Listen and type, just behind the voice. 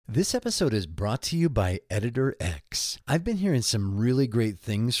This episode is brought to you by Editor X. I've been hearing some really great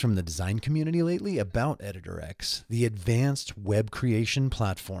things from the design community lately about Editor X, the advanced web creation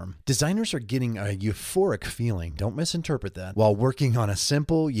platform. Designers are getting a euphoric feeling, don't misinterpret that, while working on a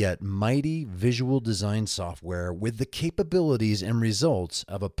simple yet mighty visual design software with the capabilities and results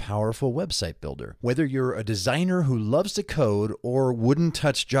of a powerful website builder. Whether you're a designer who loves to code or wouldn't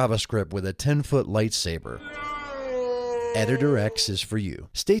touch JavaScript with a 10-foot lightsaber, Editor X is for you.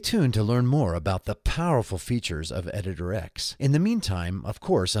 Stay tuned to learn more about the powerful features of Editor X. In the meantime, of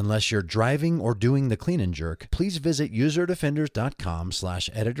course, unless you're driving or doing the clean and jerk, please visit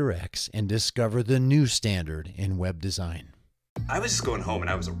userdefenders.com/editorx and discover the new standard in web design. I was just going home and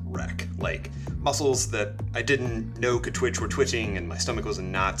I was a wreck. Like, muscles that I didn't know could twitch were twitching and my stomach was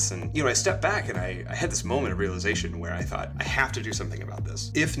in knots. And, I stepped back and I had this moment of realization where I thought, I have to do something about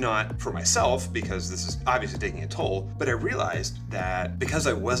this. If not for myself, because this is obviously taking a toll, but I realized that because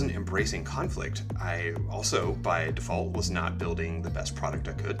I wasn't embracing conflict, I also, by default, was not building the best product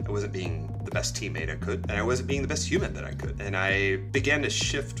I could. I wasn't being the best teammate I could, and I wasn't being the best human that I could. And I began to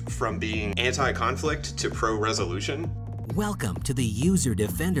shift from being anti-conflict to pro-resolution. Welcome to the User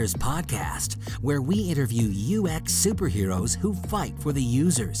Defenders Podcast, where we interview UX superheroes who fight for the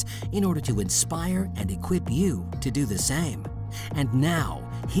users in order to inspire and equip you to do the same. And now,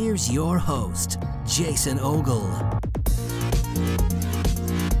 here's your host, Jason Ogle.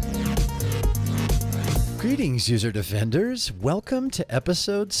 Greetings, User Defenders. Welcome to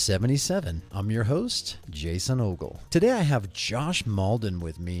episode 77. I'm your host, Jason Ogle. Today I have Josh Mauldin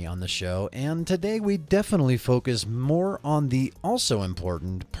with me on the show, and today we definitely focus more on the also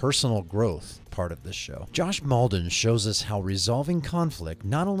important personal growth part of this show. Josh Mauldin shows us how resolving conflict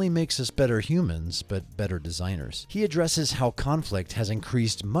not only makes us better humans, but better designers. He addresses how conflict has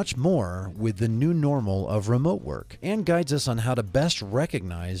increased much more with the new normal of remote work, and guides us on how to best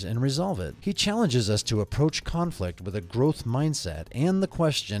recognize and resolve it. He challenges us to approach conflict with a growth mindset and the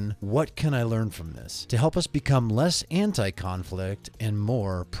question, what can I learn from this? To help us become less anti-conflict and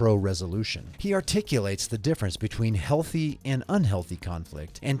more pro-resolution. He articulates the difference between healthy and unhealthy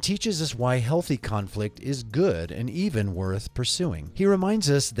conflict, and teaches us why healthy conflict is good and even worth pursuing. He reminds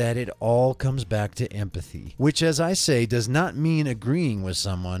us that it all comes back to empathy, which, as I say, does not mean agreeing with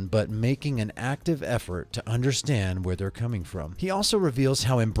someone, but making an active effort to understand where they're coming from. He also reveals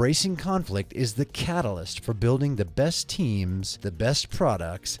how embracing conflict is the catalyst for building the best teams, the best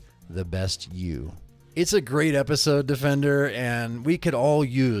products, the best you. It's a great episode, Defender, and we could all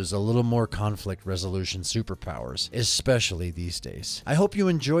use a little more conflict resolution superpowers, especially these days. I hope you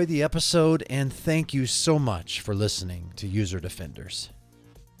enjoy the episode, and thank you so much for listening to User Defenders.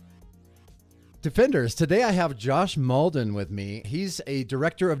 Defenders, today I have Josh Mauldin with me. He's a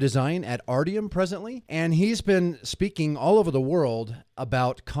director of design at Artium presently, and he's been speaking all over the world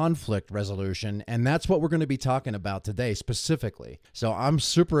about conflict resolution, and that's what we're going to be talking about today specifically. So I'm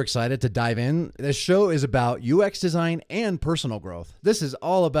super excited to dive in. This show is about UX design and personal growth. This is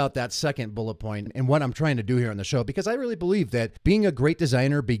all about that second bullet point and what I'm trying to do here on the show, because I really believe that being a great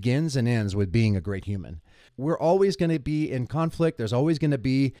designer begins and ends with being a great human. We're always going to be in conflict. There's always going to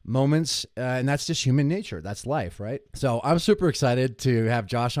be moments, and that's just human nature. That's life, right? So I'm super excited to have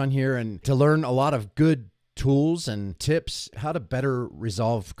Josh on here and to learn a lot of good tools and tips how to better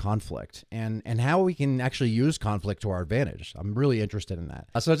resolve conflict and how we can actually use conflict to our advantage. I'm really interested in that.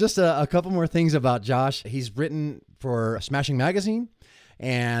 So just a couple more things about Josh. He's written for Smashing Magazine,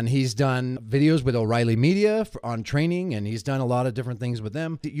 and he's done videos with O'Reilly Media on training, and he's done a lot of different things with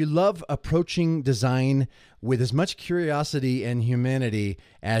them. You love approaching design with as much curiosity and humanity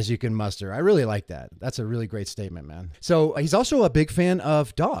as you can muster. I really like that. That's a really great statement, man. So he's also a big fan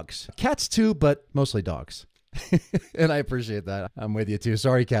of dogs. Cats too, but mostly dogs. And I appreciate that. I'm with you too.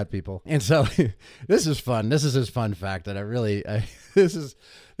 Sorry, cat people. And so this is fun. This is his fun fact that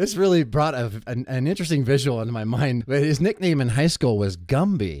this really brought an interesting visual into my mind. But his nickname in high school was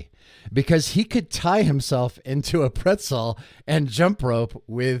Gumby because he could tie himself into a pretzel and jump rope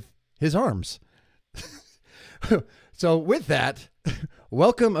with his arms. So with that,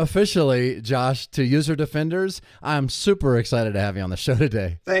 welcome officially, Josh, to User Defenders. I'm super excited to have you on the show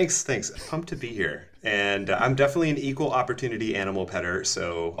today. Thanks. Pumped to be here. And I'm definitely an equal opportunity animal petter,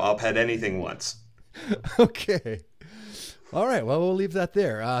 so I'll pet anything once. Okay. All right. Well, we'll leave that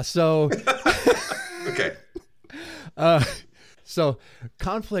there. Okay. So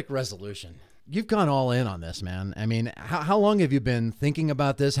conflict resolution. You've gone all in on this, man. I mean, how long have you been thinking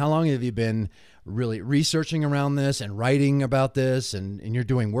about this? How long have you been really researching around this and writing about this? And you're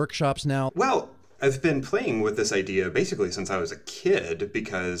doing workshops now? Well, I've been playing with this idea basically since I was a kid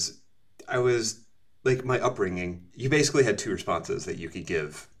because I was like my upbringing, you basically had two responses that you could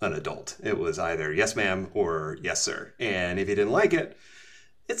give an adult. It was either yes, ma'am, or yes, sir. And if you didn't like it,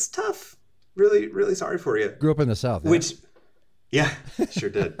 it's tough. Really, really sorry for you. Grew up in the South. Which, yeah, sure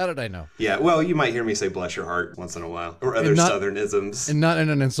did. How did I know? Yeah, well, you might hear me say bless your heart once in a while, or other Southern isms. And not in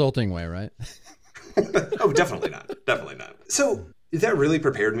an insulting way, right? Oh, definitely not. Definitely not. So that really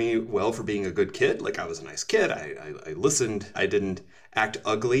prepared me well for being a good kid. Like, I was a nice kid. I listened. I didn't act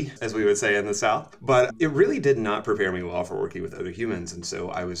ugly, as we would say in the South. But it really did not prepare me well for working with other humans. And so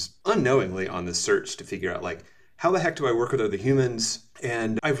I was unknowingly on this search to figure out, like, how the heck do I work with other humans?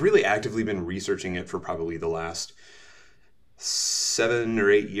 And I've really actively been researching it for probably the last 7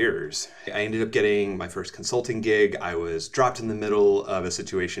 or 8 years. I ended up getting my first consulting gig. I was dropped in the middle of a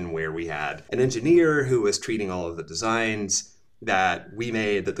situation where we had an engineer who was treating all of the designs that we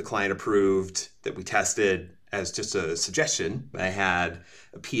made, that the client approved, that we tested as just a suggestion. I had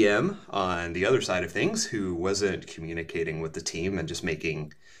a PM on the other side of things who wasn't communicating with the team and just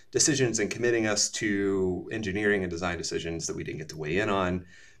making decisions and committing us to engineering and design decisions that we didn't get to weigh in on.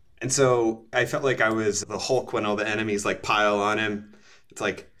 And so I felt like I was the Hulk when all the enemies like pile on him. It's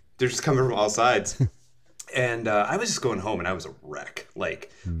like they're just coming from all sides. And I was just going home and I was a wreck.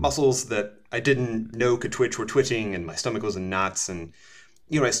 Like muscles that I didn't know could twitch were twitching and my stomach was in knots. And,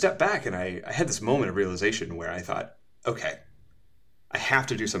 you know, I stepped back and I had this moment of realization where I thought, okay, I have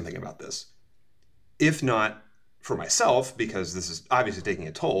to do something about this. If not for myself, because this is obviously taking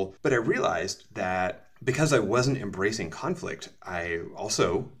a toll, but I realized that because I wasn't embracing conflict, I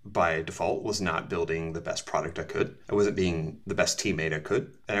also, by default, was not building the best product I could. I wasn't being the best teammate I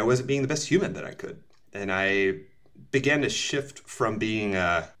could, and I wasn't being the best human that I could. And I began to shift from being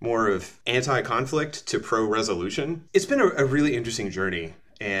more of anti-conflict to pro-resolution. It's been a really interesting journey.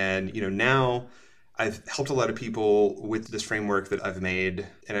 And, you know, now I've helped a lot of people with this framework that I've made,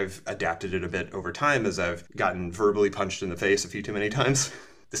 and I've adapted it a bit over time as I've gotten verbally punched in the face a few too many times.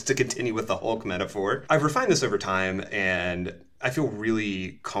 Just to continue with the Hulk metaphor. I've refined this over time, and I feel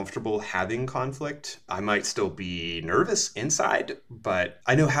really comfortable having conflict. I might still be nervous inside, but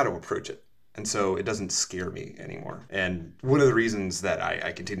I know how to approach it. And so it doesn't scare me anymore. And one of the reasons that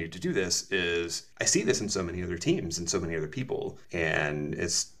I continue to do this is I see this in so many other teams and so many other people. And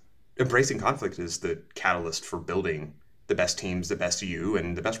it's embracing conflict is the catalyst for building the best teams, the best you,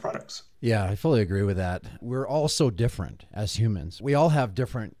 and the best products. Yeah, I fully agree with that. We're all so different as humans. We all have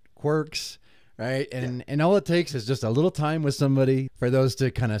different quirks, right? And all it takes is just a little time with somebody for those to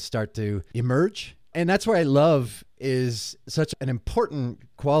kind of start to emerge. And that's why love is such an important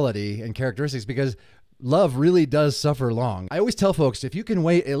quality and characteristics, because love really does suffer long. I always tell folks, if you can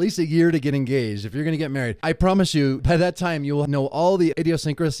wait at least a year to get engaged, if you're going to get married, I promise you, by that time, you will know all the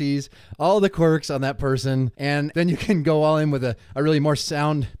idiosyncrasies, all the quirks on that person, and then you can go all in with a really more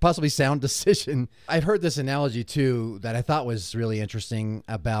sound, possibly sound decision. I've heard this analogy too that I thought was really interesting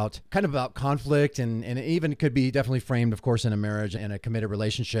about conflict, and it even could be definitely framed, of course, in a marriage and a committed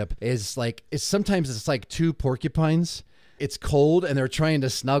relationship, is like, sometimes it's like two porcupines. It's cold and they're trying to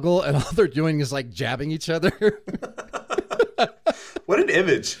snuggle and all they're doing is like jabbing each other. What an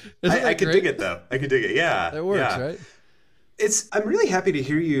image. I could dig it though. I could dig it. Yeah. That works, right? I'm really happy to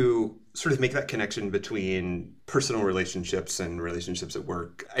hear you sort of make that connection between personal relationships and relationships at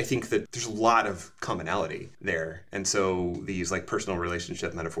work. I think that there's a lot of commonality there. And so these like personal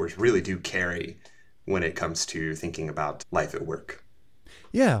relationship metaphors really do carry when it comes to thinking about life at work.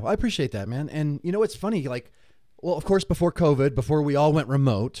 Yeah, I appreciate that, man. And you know, it's funny, like, well, of course, before COVID, before we all went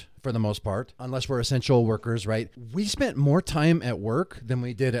remote for the most part, unless we're essential workers, right? We spent more time at work than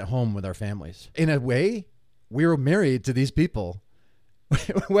we did at home with our families. In a way, we were married to these people,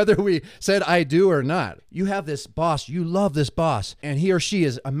 whether we said I do or not. You have this boss, you love this boss, and he or she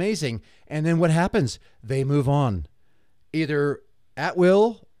is amazing. And then what happens? They move on, either at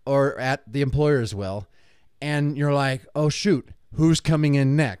will or at the employer's will. And you're like, oh, shoot, who's coming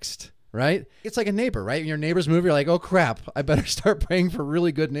in next? Right? It's like a neighbor, right? When your neighbors move, you're like, oh crap, I better start praying for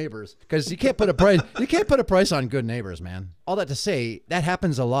really good neighbors, because you can't put a price. You can't put a price on good neighbors, man. All that to say, that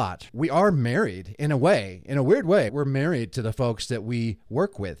happens a lot. We are married in a way, in a weird way. We're married to the folks that we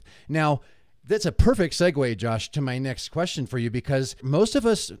work with. Now, that's a perfect segue, Josh, to my next question for you, because most of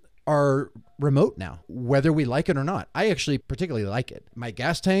us are remote now, whether we like it or not. I actually particularly like it. My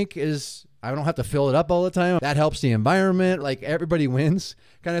gas tank is I don't have to fill it up all the time. That helps the environment. Like everybody wins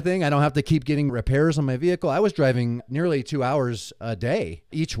kind of thing. I don't have to keep getting repairs on my vehicle. I was driving nearly 2 hours a day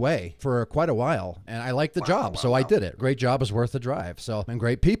each way for quite a while. And I liked the job. So I did it. Great job is worth the drive. So, and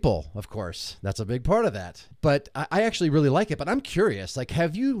great people, of course. That's a big part of that. But I actually really like it. But I'm curious, like,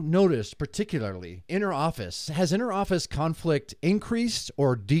 have you noticed particularly has inter-office conflict increased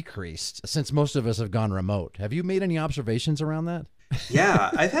or decreased since most of us have gone remote? Have you made any observations around that? Yeah,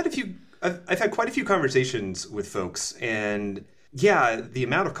 I've had quite a few conversations with folks, and yeah, the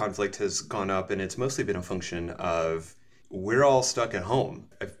amount of conflict has gone up, and it's mostly been a function of we're all stuck at home.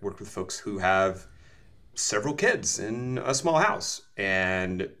 I've worked with folks who have several kids in a small house,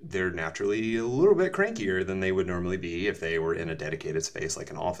 and they're naturally a little bit crankier than they would normally be if they were in a dedicated space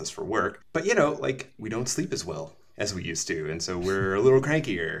like an office for work. But like we don't sleep as well as we used to, and so we're a little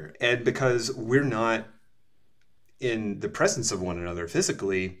crankier. And because we're not in the presence of one another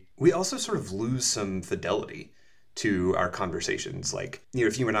physically, we also sort of lose some fidelity to our conversations. Like,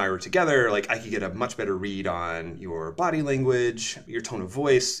 if you and I were together, like I could get a much better read on your body language, your tone of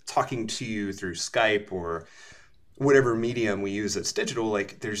voice, talking to you through Skype or whatever medium we use that's digital.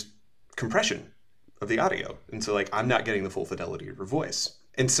 Like there's compression of the audio. And so like, I'm not getting the full fidelity of your voice.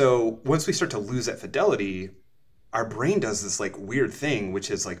 And so once we start to lose that fidelity, our brain does this like weird thing, which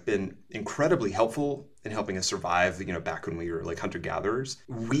has like been incredibly helpful in helping us survive, back when we were like hunter-gatherers.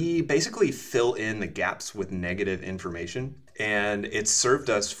 We basically fill in the gaps with negative information, and it's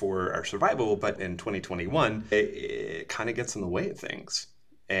served us for our survival. But in 2021, it kind of gets in the way of things.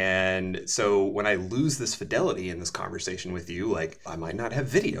 And so when I lose this fidelity in this conversation with you, like I might not have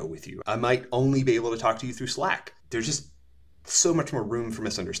video with you. I might only be able to talk to you through Slack. There's just so much more room for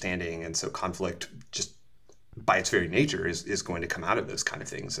misunderstanding. And so conflict just by its very nature is going to come out of those kind of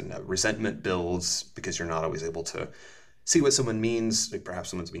things. And resentment builds because you're not always able to see what someone means. Like perhaps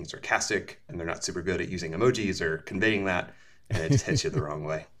someone's being sarcastic and they're not super good at using emojis or conveying that, and it just hits you the wrong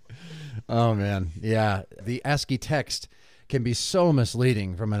way. Oh man. Yeah. The ASCII text can be so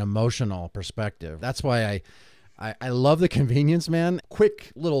misleading from an emotional perspective. That's why I love the convenience, man.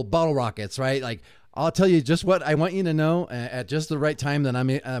 Quick little bottle rockets, right? Like, I'll tell you just what I want you to know at just the right time that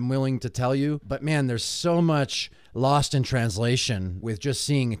I'm willing to tell you. But man, there's so much lost in translation with just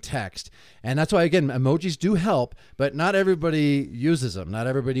seeing text. And that's why, again, emojis do help, but not everybody uses them. Not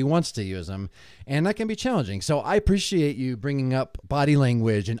everybody wants to use them. And that can be challenging. So I appreciate you bringing up body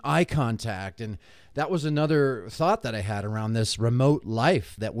language and eye contact. And that was another thought that I had around this remote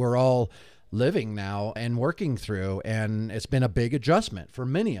life that we're all living now and working through. And it's been a big adjustment for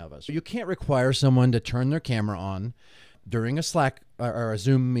many of us. You can't require someone to turn their camera on during a Slack or a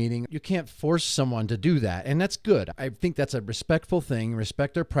Zoom meeting. You can't force someone to do that. And that's good. I think that's a respectful thing.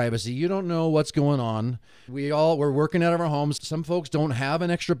 Respect their privacy. You don't know what's going on. We're working out of our homes. Some folks don't have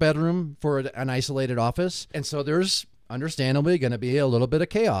an extra bedroom for an isolated office. And so there's understandably going to be a little bit of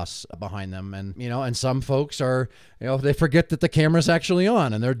chaos behind them. And, and some folks are, they forget that the camera's actually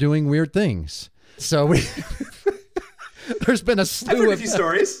on and they're doing weird things. So there's been a slew of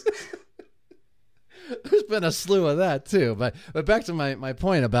stories. There's been a slew of that too. But back to my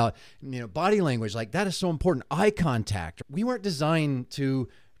point about, body language, like that is so important. Eye contact. We weren't designed to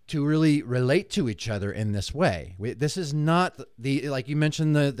really relate to each other in this way. This is not like you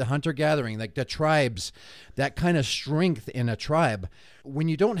mentioned, the hunter-gathering, like the tribes, that kind of strength in a tribe. When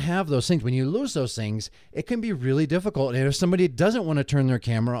you don't have those things, when you lose those things, it can be really difficult. And if somebody doesn't want to turn their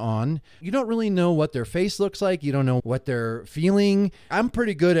camera on, you don't really know what their face looks like. You don't know what they're feeling. I'm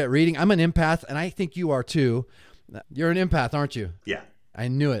pretty good at reading. I'm an empath, and I think you are too. You're an empath, aren't you? Yeah. I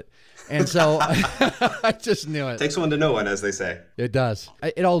knew it. And so I just knew it. Takes one to know one, as they say. It does.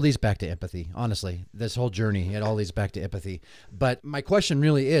 It all leads back to empathy, honestly. This whole journey, it all leads back to empathy. But my question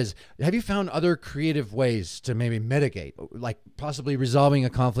really is, have you found other creative ways to maybe mitigate, like possibly resolving a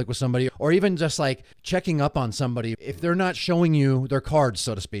conflict with somebody, or even just like checking up on somebody if they're not showing you their cards,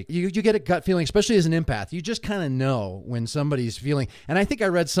 so to speak? You get a gut feeling, especially as an empath. You just kind of know when somebody's feeling. And I think I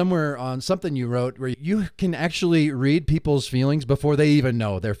read somewhere on something you wrote where you can actually read people's feelings before they even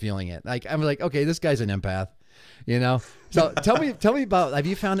know they're feeling it. Like, I'm like, okay, this guy's an empath, So tell me about, have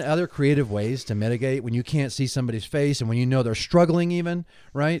you found other creative ways to mitigate when you can't see somebody's face and when you know they're struggling even,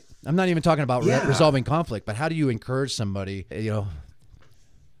 right? I'm not even talking about resolving conflict, but how do you encourage somebody,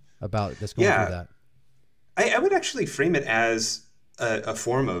 about this going through that? I would actually frame it as a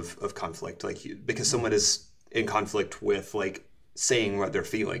form of conflict, because someone is in conflict with saying what they're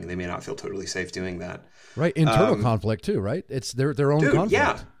feeling. They may not feel totally safe doing that. Right. Internal conflict too, right? It's their own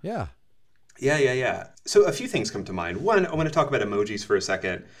conflict. Yeah. So a few things come to mind. One, I want to talk about emojis for a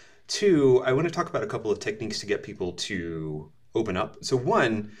second. Two, I want to talk about a couple of techniques to get people to open up. So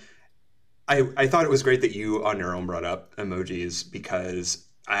one, I thought it was great that you on your own brought up emojis, because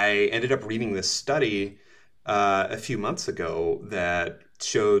I ended up reading this study a few months ago that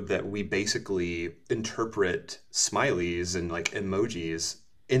showed that we basically interpret smileys and like emojis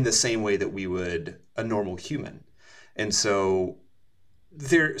in the same way that we would a normal human. And so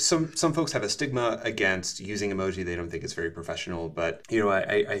some folks have a stigma against using emoji. They don't think it's very professional, but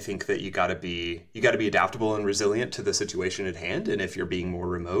I think that you gotta be adaptable and resilient to the situation at hand. And if you're being more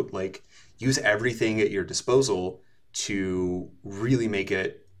remote, like, use everything at your disposal to really make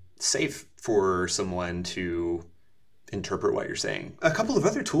it safe for someone to interpret what you're saying. A couple of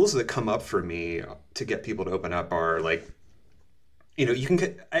other tools that come up for me to get people to open up are like, you can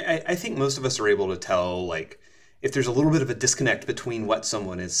get, I think most of us are able to tell, like, if there's a little bit of a disconnect between what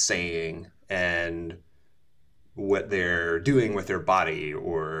someone is saying and what they're doing with their body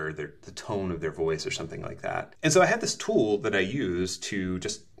or the tone of their voice or something like that. And so I have this tool that I use to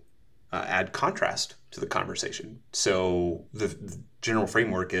just add contrast to the conversation. So the general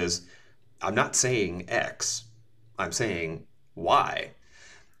framework is, I'm not saying X, I'm saying Y.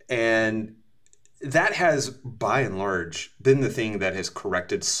 And that has, by and large, been the thing that has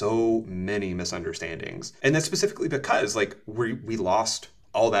corrected so many misunderstandings. And that's specifically because, like, we lost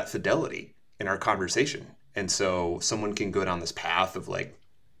all that fidelity in our conversation. And so someone can go down this path of, like,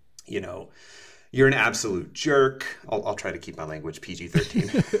 you're an absolute jerk. I'll try to keep my language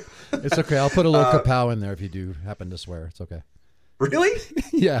PG-13. It's okay. I'll put a little kapow in there if you do happen to swear. It's okay. Really?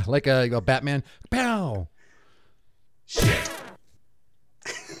 Yeah, like a Batman. Pow! Shit.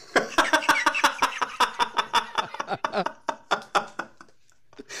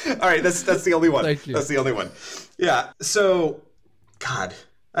 All right, that's the only one. Thank you. That's the only one. Yeah. So, God,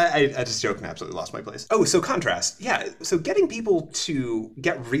 I just joked and absolutely lost my place. Oh, so contrast. Yeah. So getting people to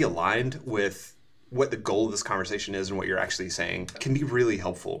get realigned with what the goal of this conversation is and what you're actually saying can be really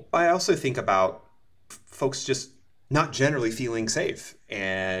helpful. I also think about folks just not generally feeling safe,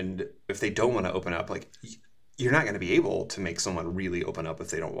 and if they don't want to open up, like, you're not going to be able to make someone really open up if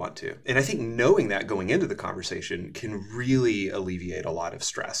they don't want to. And I think knowing that going into the conversation can really alleviate a lot of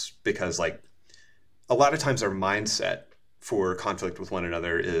stress, because, like, a lot of times our mindset for conflict with one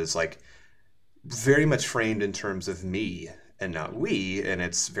another is, like, very much framed in terms of me and not we. And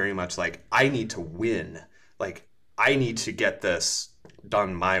it's very much like, I need to win. Like, I need to get this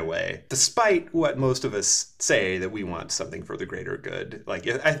done my way, despite what most of us say, that we want something for the greater good. Like,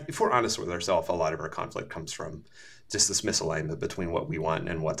 if we're honest with ourselves, a lot of our conflict comes from just this misalignment between what we want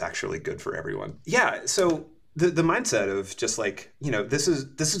and what's actually good for everyone. Yeah. So the mindset of just, like, this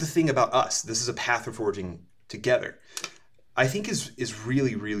is the thing about us. This is a path we're forging together, I think is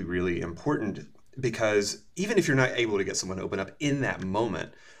really, really, really important, because even if you're not able to get someone to open up in that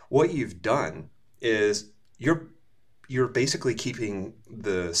moment, what you've done is you're basically keeping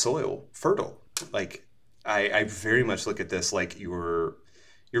the soil fertile. Like, I very much look at this like you're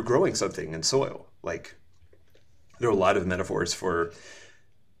growing something in soil. Like, there are a lot of metaphors for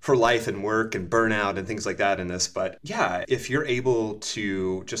life and work and burnout and things like that in this. But yeah, if you're able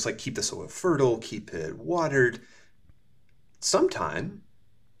to just, like, keep the soil fertile, keep it watered, sometime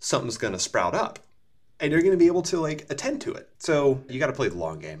something's going to sprout up and you're going to be able to, like, attend to it. So you got to play the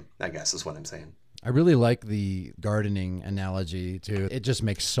long game, I guess, is what I'm saying. I really like the gardening analogy too. It just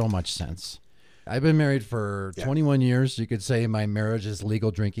makes so much sense. I've been married for 21 years. You could say my marriage is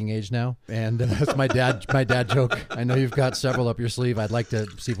legal drinking age now. And that's my dad joke. I know you've got several up your sleeve. I'd like to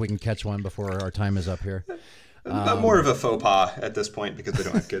see if we can catch one before our time is up here. More of a faux pas at this point because we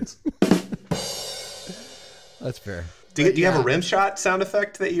don't have kids. That's fair. Do you have a rim shot sound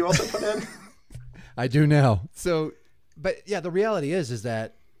effect that you also put in? I do now. So, but yeah, the reality is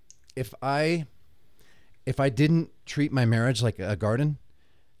that if I didn't treat my marriage like a garden,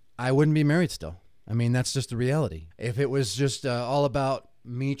 I wouldn't be married still. I mean, that's just the reality. If it was just all about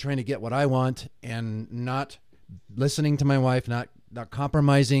me trying to get what I want and not listening to my wife, not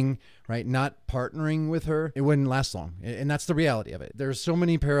compromising, right, not partnering with her, it wouldn't last long. And that's the reality of it. There's so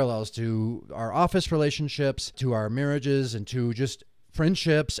many parallels to our office relationships, to our marriages, and to just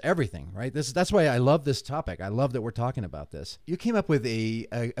friendships, everything, right? That's why I love this topic. I love that we're talking about this. You came up with a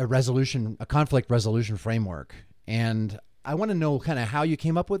conflict resolution framework, and I want to know kind of how you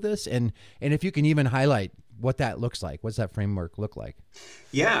came up with this, and if you can even highlight what that looks like. What's that framework look like?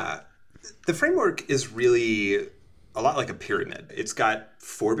 Yeah, the framework is really a lot like a pyramid. It's got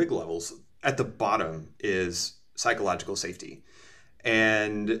 4 big levels. At the bottom is psychological safety,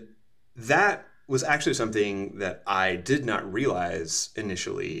 and that was actually something that I did not realize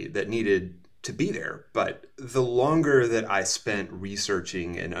initially that needed to be there. But the longer that I spent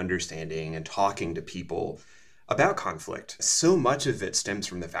researching and understanding and talking to people about conflict, so much of it stems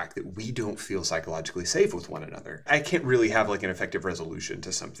from the fact that we don't feel psychologically safe with one another. I can't really have like an effective resolution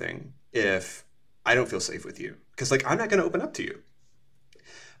to something if I don't feel safe with you, because like I'm not going to open up to you.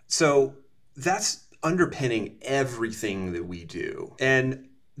 So that's underpinning everything that we do. And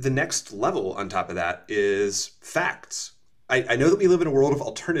the next level on top of that is facts. I know that we live in a world of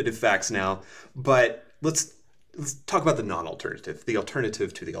alternative facts now, but let's talk about the non-alternative, the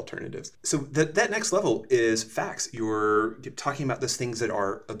alternative to the alternatives. So that next level is facts. You're talking about those things that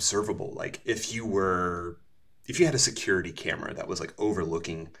are observable. Like if you had a security camera that was like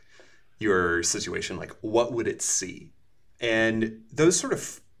overlooking your situation, like what would it see? And those sort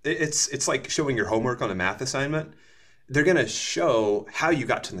of, it's like showing your homework on a math assignment. They're going to show how you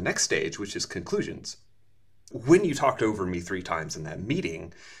got to the next stage, which is conclusions. When you talked over me 3 times in that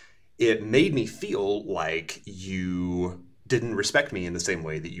meeting, it made me feel like you didn't respect me in the same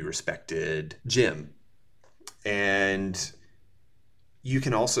way that you respected Jim. And you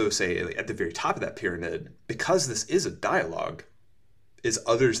can also say at the very top of that pyramid, because this is a dialogue, is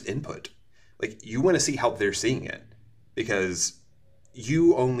others' input. Like you want to see how they're seeing it, because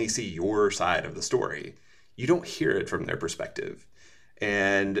you only see your side of the story. You don't hear it from their perspective.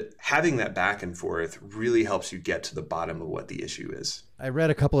 And having that back and forth really helps you get to the bottom of what the issue is. I read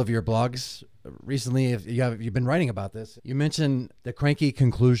a couple of your blogs recently. If you've been writing about this. You mentioned the cranky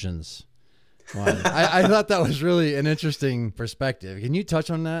conclusions one. I thought that was really an interesting perspective. Can you touch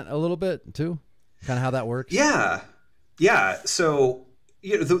on that a little bit too? Kind of how that works? Yeah. So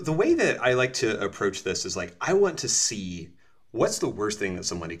the way that I like to approach this is like, I want to see what's the worst thing that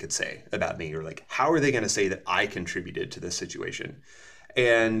somebody could say about me, or like, how are they going to say that I contributed to this situation?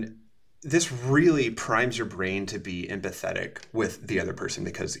 And this really primes your brain to be empathetic with the other person,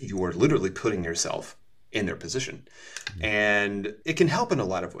 because you are literally putting yourself in their position. And it can help in a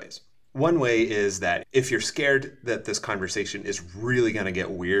lot of ways. One way is that if you're scared that this conversation is really going to get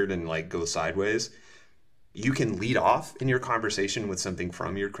weird and like go sideways, you can lead off in your conversation with something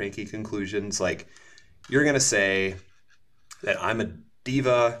from your cranky conclusions. Like you're going to say that I'm a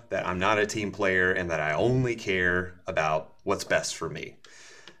diva, that I'm not a team player, and that I only care about what's best for me.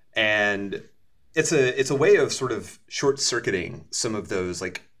 And it's a way of sort of short-circuiting some of those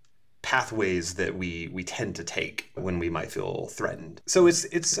like pathways that we tend to take when we might feel threatened. So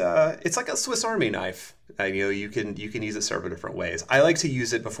it's like a Swiss Army knife. You can use it several different ways. I like to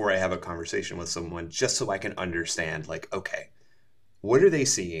use it before I have a conversation with someone, just so I can understand like, okay, what are they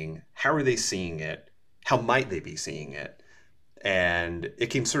seeing? How are they seeing it? How might they be seeing it? And it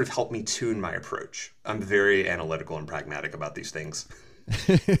can sort of help me tune my approach. I'm very analytical and pragmatic about these things.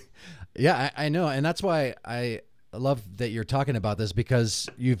 Yeah, I know. And that's why I love that you're talking about this, because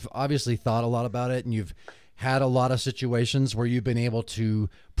you've obviously thought a lot about it, and you've had a lot of situations where you've been able to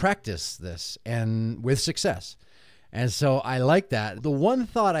practice this, and with success. And so I like that. The one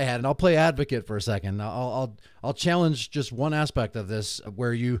thought I had, and I'll play advocate for a second. I'll challenge just one aspect of this,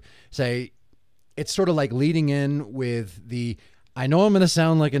 where you say it's sort of like leading in with I know I'm going to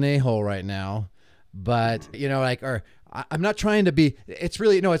sound like an a-hole right now, but I'm not trying to be, it's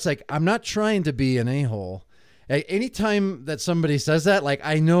like, I'm not trying to be an a-hole. Anytime that somebody says that, like,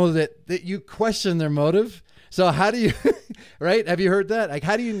 I know that you question their motive. So how do you, right? Have you heard that? Like,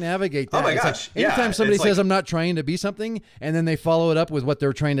 how do you navigate that? Oh my It's gosh. Like, anytime somebody says, I'm not trying to be something, and then they follow it up with what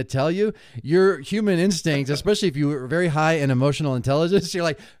they're trying to tell you, your human instincts, especially if you are very high in emotional intelligence, you're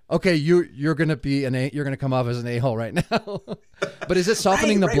like, okay, you're going to come off as an a-hole right now. But is it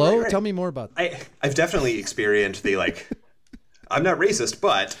softening the blow? Right. Tell me more about that. I've definitely experienced the like, I'm not racist,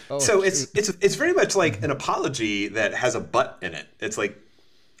 but it's very much like an apology that has a but in it. It's like,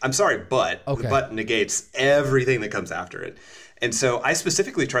 I'm sorry, but the but negates everything that comes after it. And so I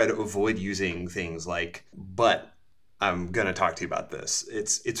specifically try to avoid using things like, but I'm going to talk to you about this.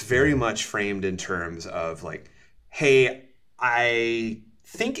 It's very much framed in terms of like, hey, I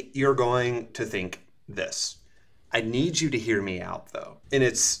think you're going to think this. I need you to hear me out though. And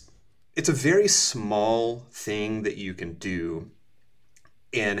it's a very small thing that you can do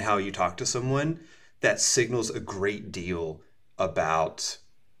in how you talk to someone that signals a great deal about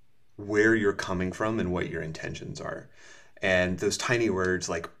where you're coming from and what your intentions are. And those tiny words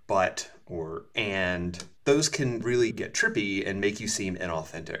like but or and, those can really get trippy and make you seem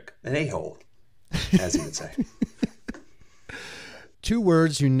inauthentic. An a-hole, as you would say. 2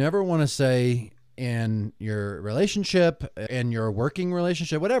 words you never want to say in your relationship, in your working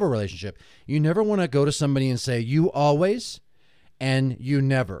relationship, whatever relationship. You never want to go to somebody and say, you always, and you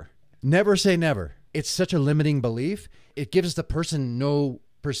never. Never say never. It's such a limiting belief. It gives the person no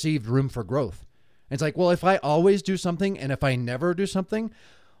perceived room for growth. And it's like, well, if I always do something and if I never do something,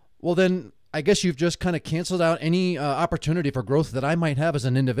 well, then I guess you've just kind of canceled out any opportunity for growth that I might have as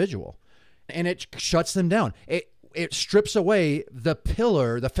an individual. And it shuts them down. It strips away the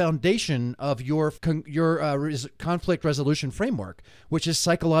pillar, the foundation of your conflict resolution framework, which is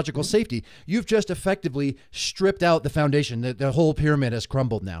psychological safety. You've just effectively stripped out the foundation. The whole pyramid has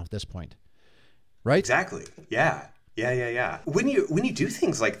crumbled now at this point, right? Exactly. Yeah. When you do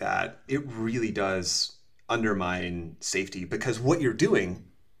things like that, it really does undermine safety, because what you're doing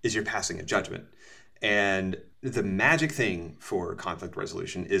is you're passing a judgment. And the magic thing for conflict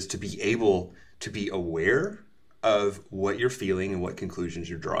resolution is to be able to be aware of what you're feeling and what conclusions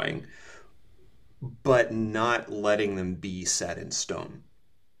you're drawing, but not letting them be set in stone.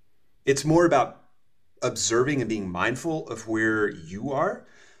 It's more about observing and being mindful of where you are,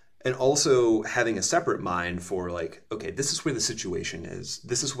 and also having a separate mind for like, okay, this is where the situation is.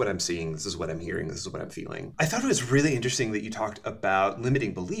 This is what I'm seeing. This is what I'm hearing. This is what I'm feeling. I thought it was really interesting that you talked about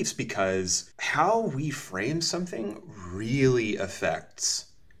limiting beliefs, because how we frame something really affects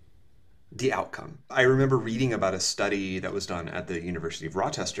the outcome. I remember reading about a study that was done at the University of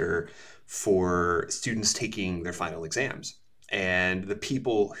Rochester for students taking their final exams. And the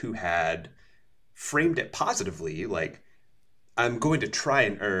people who had framed it positively, like, I'm going to try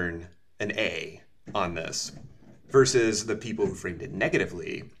and earn an A on this, versus the people who framed it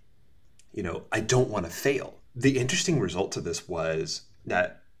negatively, I don't want to fail. The interesting result to this was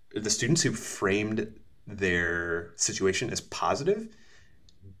that the students who framed their situation as positive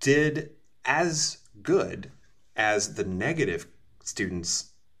did as good as the negative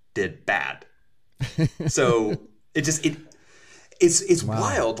students did bad. So it's Wow.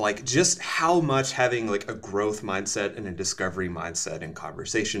 wild, like just how much having like a growth mindset and a discovery mindset in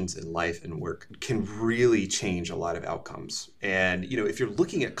conversations in life and work can really change a lot of outcomes. And, if you're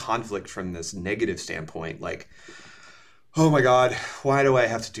looking at conflict from this negative standpoint, like, oh my God, why do I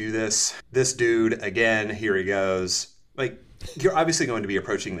have to do this? This dude, again, here he goes. Like, you're obviously going to be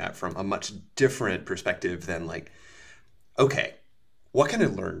approaching that from a much different perspective than like, okay, what can I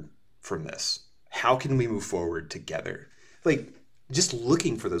learn from this? How can we move forward together? Like, just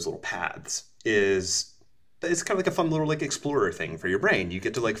looking for those little paths it's kind of like a fun little like explorer thing for your brain. You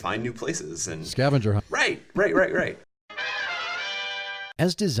get to like find new places and Scavenger hunt. Right.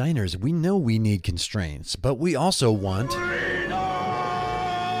 As designers, we know we need constraints, but we also want...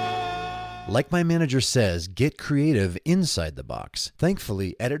 Like my manager says, get creative inside the box.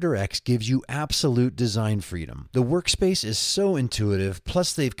 Thankfully, Editor X gives you absolute design freedom. The workspace is so intuitive,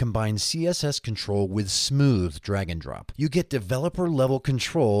 plus they've combined CSS control with smooth drag and drop. You get developer-level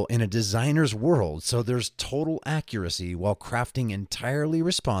control in a designer's world, so there's total accuracy while crafting entirely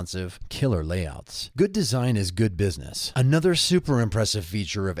responsive, killer layouts. Good design is good business. Another super impressive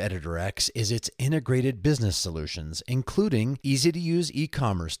feature of Editor X is its integrated business solutions, including easy-to-use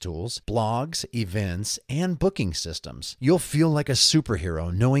e-commerce tools, blogs, events, and booking systems. You'll feel like a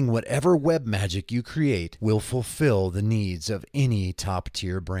superhero knowing whatever web magic you create will fulfill the needs of any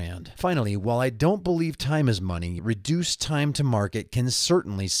top-tier brand. Finally, while I don't believe time is money, reduced time to market can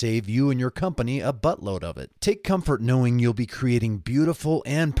certainly save you and your company a buttload of it. Take comfort knowing you'll be creating beautiful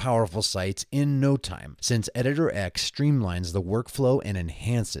and powerful sites in no time, since Editor X streamlines the workflow and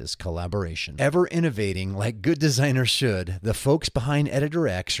enhances collaboration. Ever innovating like good designers should, the folks behind Editor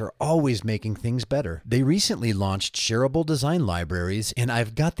X are always making things better. They recently launched shareable design libraries, and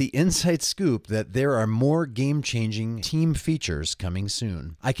I've got the inside scoop that there are more game-changing team features coming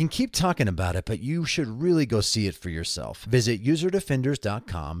soon. I can keep talking about it, but you should really go see it for yourself. Visit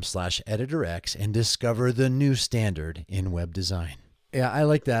userdefenders.com/editorx and discover the new standard in web design. Yeah, I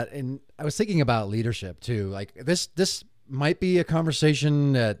like that. And I was thinking about leadership too. Like this might be a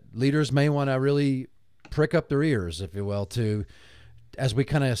conversation that leaders may want to really prick up their ears, if you will, to as we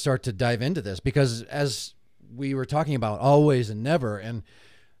kind of start to dive into this, because as we were talking about always and never, and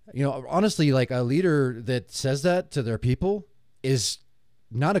honestly, like a leader that says that to their people is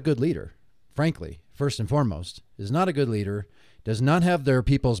not a good leader, frankly. First and foremost, is not a good leader, does not have their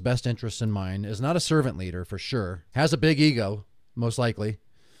people's best interests in mind, is not a servant leader for sure, has a big ego, most likely.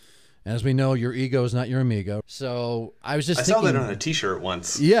 And as we know, your ego is not your amigo. So I was just thinking, saw that on a t-shirt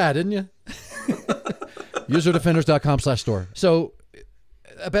once. Yeah, didn't you? Userdefenders.com/store. So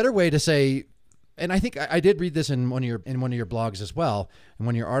a better way to say, and I think I did read this in one of your blogs as well, in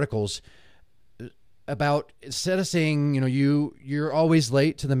one of your articles, about instead of saying, you're always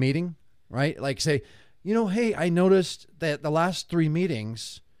late to the meeting, right? Like say, hey, I noticed that the last 3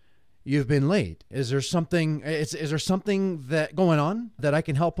 meetings you've been late. Is there something that going on that I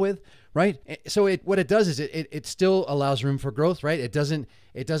can help with? Right. So what it does is it still allows room for growth, right? It doesn't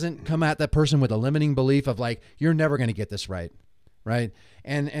come at that person with a limiting belief of like, you're never going to get this right. right?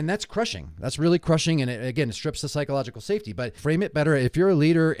 And that's crushing. That's really crushing. And it strips the psychological safety. But frame it better. If you're a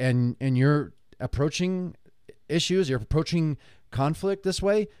leader and you're approaching issues, you're approaching conflict this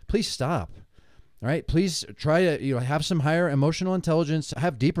way, please stop. All right, please try to have some higher emotional intelligence,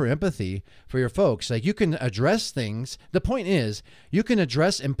 have deeper empathy for your folks. Like, you can address things. The point is, you can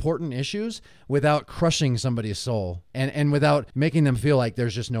address important issues without crushing somebody's soul and without making them feel like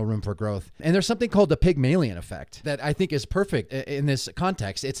there's just no room for growth. And there's something called the Pygmalion effect that I think is perfect in this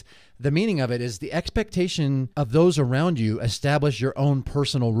context. It's the meaning of it is the expectation of those around you establish your own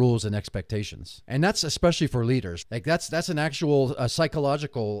personal rules and expectations. And that's especially for leaders. Like, that's an actual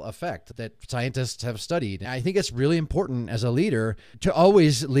psychological effect that scientists have studied. I think it's really important as a leader to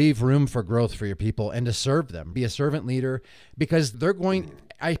always leave room for growth for your people and to serve them. Be a servant leader, because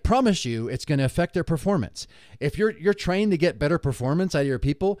I promise you, it's going to affect their performance. If you're trained to get better performance out of your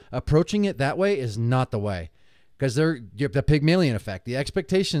people, approaching it that way is not the way. Because the Pygmalion effect, the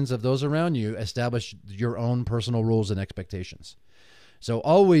expectations of those around you establish your own personal rules and expectations. So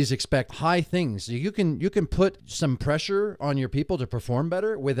always expect high things. You can put some pressure on your people to perform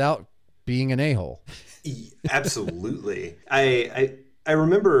better without being an a-hole. Absolutely. I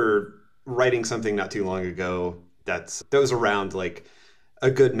remember writing something not too long ago that was around, like, a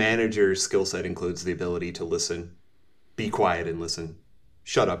good manager's skill set includes the ability to listen, be quiet and listen,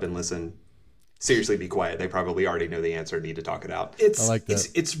 shut up and listen. Seriously, be quiet. They probably already know the answer, need to talk it out. I like that.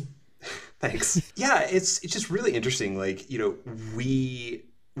 It's thanks. Yeah, it's just really interesting. Like,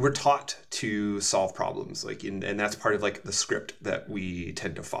 we're taught to solve problems, like, and that's part of, like, the script that we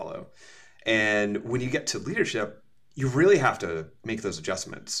tend to follow. And when you get to leadership, you really have to make those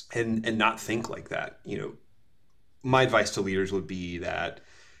adjustments and not think like that. My advice to leaders would be that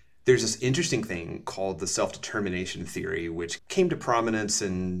there's this interesting thing called the self-determination theory, which came to prominence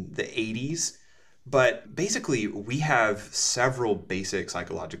in the 80s. But basically, we have several basic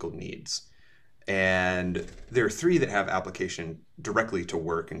psychological needs. And there are 3 that have application directly to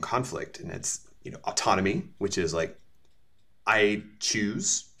work and conflict. And it's, autonomy, which is like, I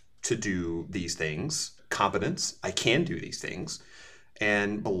choose to do these things. Competence, I can do these things.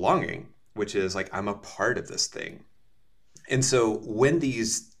 And belonging, which is like, I'm a part of this thing. And so when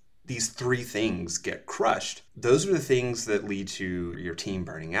these 3 things get crushed, those are the things that lead to your team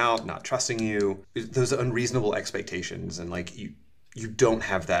burning out, not trusting you, those unreasonable expectations. And, like, you don't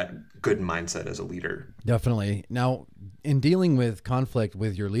have that good mindset as a leader. Definitely. Now, in dealing with conflict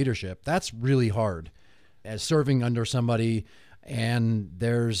with your leadership, that's really hard. As serving under somebody, and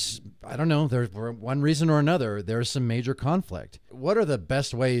there's for one reason or another, there's some major conflict. What are the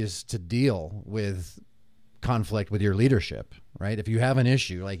best ways to deal with conflict with your leadership, right? If you have an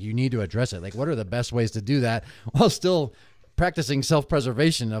issue, like, you need to address it. Like, what are the best ways to do that while still practicing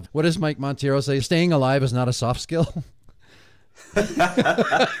self-preservation? Of what does Mike Monteiro say? Staying alive is not a soft skill.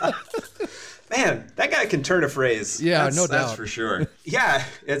 Man, that guy can turn a phrase. Yeah, no doubt. That's for sure. Yeah,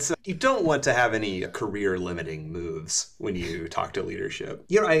 it's you don't want to have any career-limiting moves when you talk to leadership.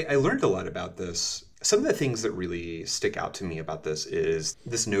 I learned a lot about this. Some of the things that really stick out to me about this is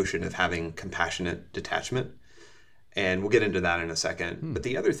this notion of having compassionate detachment. And we'll get into that in a second. But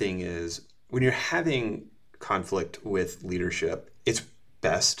the other thing is, when you're having conflict with leadership, it's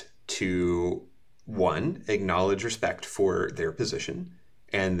best to, 1, acknowledge respect for their position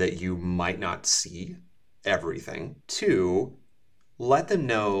and that you might not see everything. 2, let them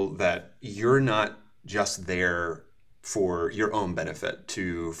know that you're not just there for your own benefit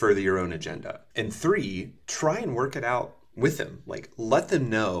to further your own agenda. And 3, try and work it out with them. Like, let them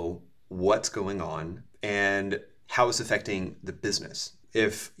know what's going on and how it's affecting the business.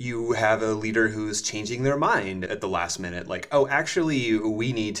 If you have a leader who's changing their mind at the last minute, like, oh, actually,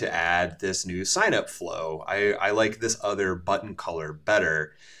 we need to add this new sign-up flow. I like this other button color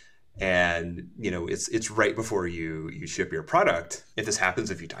better. And, it's right before you ship your product. If this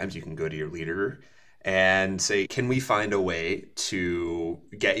happens a few times, you can go to your leader and say, can we find a way to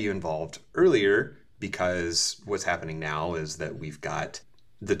get you involved earlier? Because what's happening now is that we've got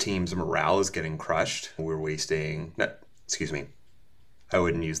the team's morale is getting crushed. We're wasting, I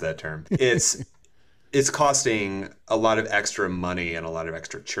wouldn't use that term. It's costing a lot of extra money and a lot of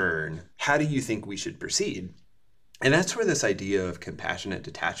extra churn. How do you think we should proceed? And that's where this idea of compassionate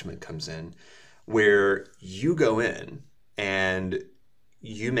detachment comes in, where you go in and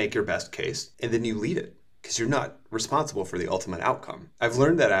you make your best case and then you lead it, because you're not responsible for the ultimate outcome. I've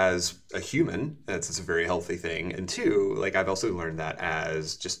learned that as a human, that's a very healthy thing. And 2, like, I've also learned that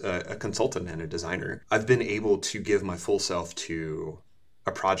as just a consultant and a designer. I've been able to give my full self to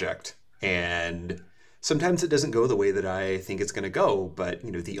a project, and sometimes it doesn't go the way that I think it's going to go, but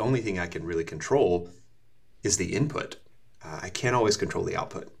the only thing I can really control is the input. I can't always control the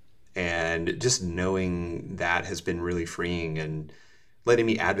output. And just knowing that has been really freeing and letting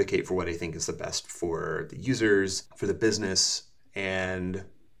me advocate for what I think is the best for the users, for the business, and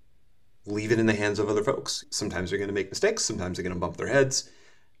leave it in the hands of other folks. Sometimes they're going to make mistakes. Sometimes they're going to bump their heads.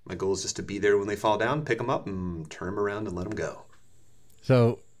 My goal is just to be there when they fall down, pick them up, and turn them around and let them go.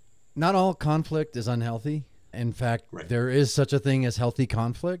 So not all conflict is unhealthy. In fact, There is such a thing as healthy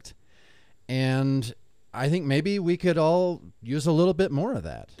conflict. And I think maybe we could all use a little bit more of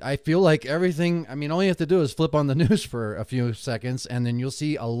that. I feel like everything, all you have to do is flip on the news for a few seconds and then you'll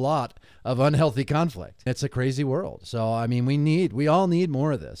see a lot of unhealthy conflict. It's a crazy world. So, we all need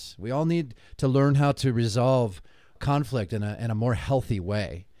more of this. We all need to learn how to resolve conflict in a more healthy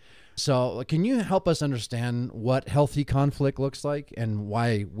way. So can you help us understand what healthy conflict looks like and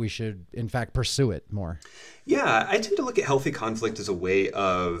why we should, in fact, pursue it more? Yeah, I tend to look at healthy conflict as a way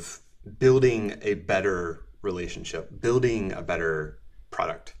of building a better relationship, building a better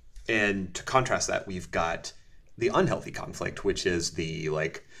product. And to contrast that, we've got the unhealthy conflict, which is the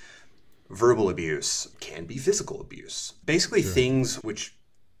verbal abuse, can be physical abuse. Basically things which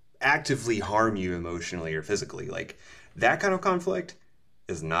actively harm you emotionally or physically. Like that kind of conflict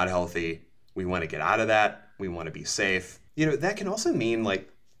is not healthy. We want to get out of that. We want to be safe. That can also mean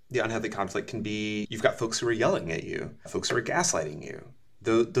the unhealthy conflict can be you've got folks who are yelling at you, folks who are gaslighting you.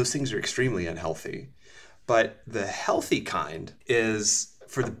 Those things are extremely unhealthy. But the healthy kind is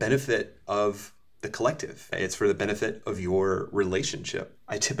for the benefit of the collective. It's for the benefit of your relationship.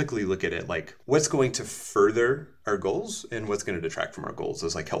 I typically look at it like what's going to further our goals and what's going to detract from our goals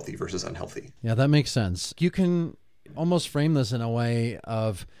is healthy versus unhealthy. Yeah, that makes sense. You can almost frame this in a way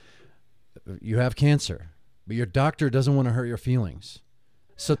of you have cancer, but your doctor doesn't want to hurt your feelings.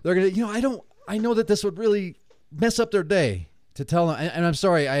 So they're going to, I know that this would really mess up their day to tell them. And I'm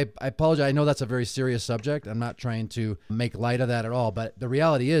sorry, I apologize. I know that's a very serious subject. I'm not trying to make light of that at all. But the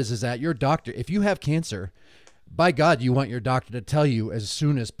reality is that your doctor, if you have cancer, by God, you want your doctor to tell you as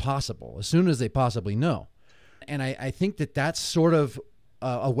soon as possible, as soon as they possibly know. And I think that that's sort of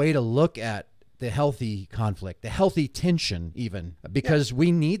a way to look at the healthy conflict, the healthy tension even, because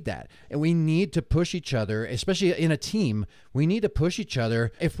we need that. And we need to push each other, especially in a team. We need to push each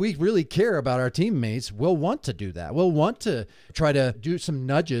other. If we really care about our teammates, we'll want to do that. We'll want to try to do some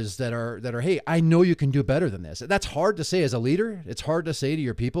nudges that are, hey, I know you can do better than this. That's hard to say as a leader. It's hard to say to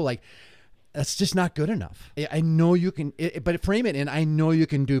your people, that's just not good enough. I know you can, but frame it in, I know you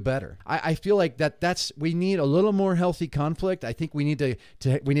can do better. I feel like we need a little more healthy conflict. I think we need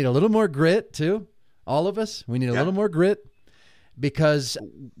we need a little more grit too. All of us, we need a little more grit because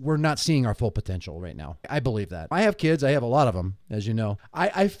we're not seeing our full potential right now. I believe that. I have kids. I have a lot of them, as you know.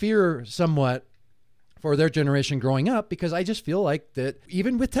 I fear somewhat for their generation growing up because I just feel like that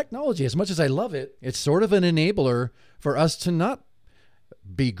even with technology, as much as I love it, it's sort of an enabler for us to not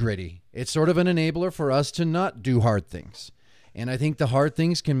be gritty. It's sort of an enabler for us to not do hard things. And I think the hard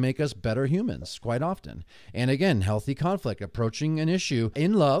things can make us better humans quite often. And again, healthy conflict, approaching an issue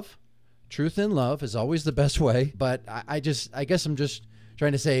in love, truth in love is always the best way. But I guess I'm just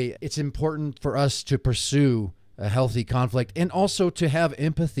trying to say it's important for us to pursue a healthy conflict and also to have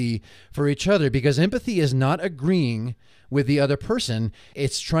empathy for each other, because empathy is not agreeing with the other person.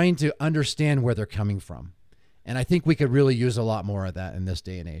 It's trying to understand where they're coming from. And I think we could really use a lot more of that in this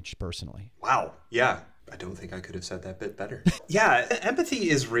day and age, personally. Wow. Yeah. I don't think I could have said that bit better. Yeah. Empathy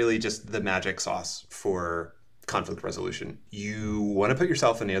is really just the magic sauce for conflict resolution. You want to put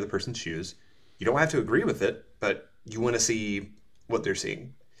yourself in the other person's shoes. You don't have to agree with it, but you want to see what they're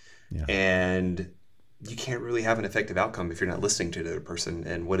seeing. Yeah. And you can't really have an effective outcome if you're not listening to the other person.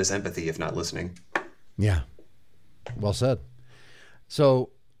 And what is empathy if not listening? Yeah. Well said. So,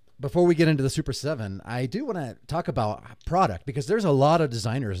 before we get into the Super 7, I do want to talk about product because there's a lot of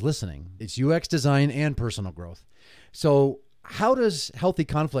designers listening. It's UX design and personal growth. So how does healthy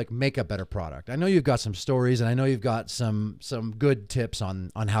conflict make a better product? I know you've got some stories and I know you've got some good tips on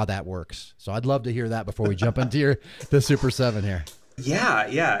how that works. So I'd love to hear that before we jump into the Super 7 here.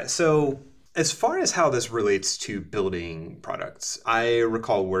 Yeah. So as far as how this relates to building products, I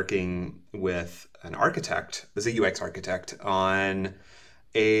recall working with an architect, as a UX architect, on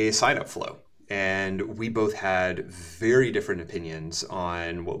a sign-up flow. And we both had very different opinions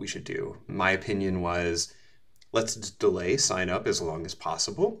on what we should do. My opinion was, let's delay sign-up as long as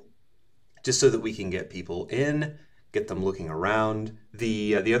possible, just so that we can get people in, get them looking around.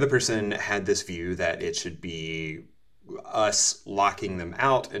 The other person had this view that it should be us locking them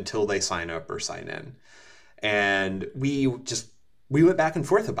out until they sign up or sign in. And we went back and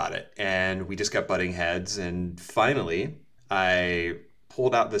forth about it, and we just kept butting heads. And finally, I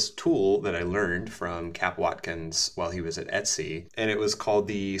pulled out this tool that I learned from Cap Watkins while he was at Etsy, and it was called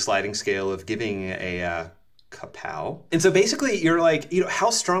the sliding scale of giving a kapow. And so basically you're like, how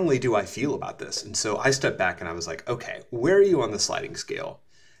strongly do I feel about this? And so I stepped back and I was like, okay, where are you on the sliding scale?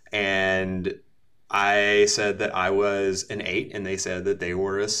 And I said that I was an 8 and they said that they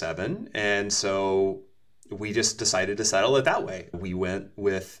were a 7. And so we just decided to settle it that way. We went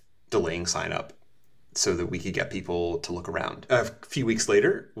with delaying sign up so that we could get people to look around. A few weeks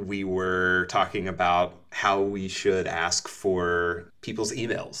later, we were talking about how we should ask for people's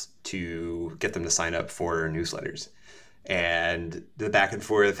emails to get them to sign up for newsletters. And the back and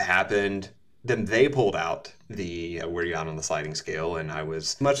forth happened. Then they pulled out the where you at on the sliding scale, and I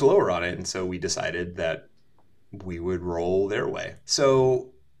was much lower on it. And so we decided that we would roll their way.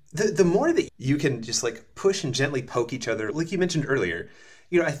 So the more that you can just like push and gently poke each other, like you mentioned earlier,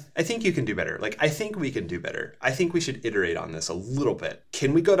 I think you can do better. Like, I think we can do better. I think we should iterate on this a little bit.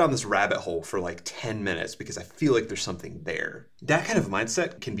 Can we go down this rabbit hole for like 10 minutes? Because I feel like there's something there. That kind of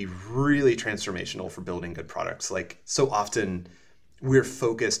mindset can be really transformational for building good products. Like, so often we're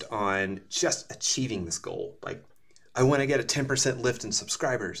focused on just achieving this goal. Like, I want to get a 10% lift in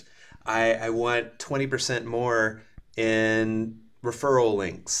subscribers. I want 20% more in referral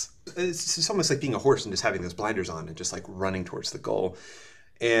links. It's almost like being a horse and just having those blinders on and just like running towards the goal.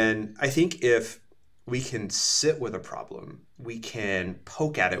 And I think if we can sit with a problem, we can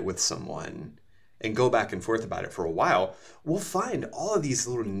poke at it with someone and go back and forth about it for a while, we'll find all of these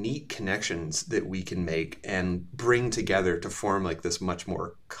little neat connections that we can make and bring together to form like this much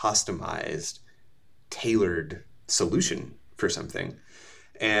more customized, tailored solution for something.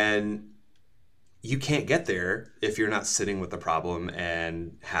 And you can't get there if you're not sitting with the problem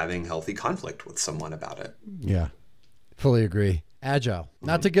and having healthy conflict with someone about it. Yeah, fully agree. Agile.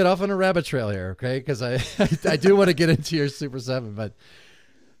 Not to get off on a rabbit trail here, okay? Because I do want to get into your Super 7, but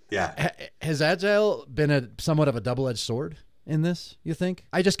yeah, has Agile been somewhat of a double-edged sword in this, you think?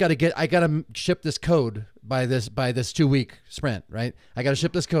 I got to ship this code by this 2-week sprint, right? I got to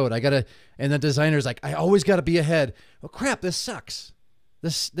ship this code. And the designer's like, I always got to be ahead. Well, crap, this sucks.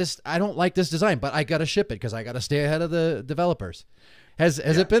 This I don't like this design, but I got to ship it because I got to stay ahead of the developers. Has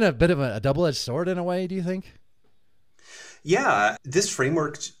it been a bit of a double-edged sword in a way, do you think? Yeah, this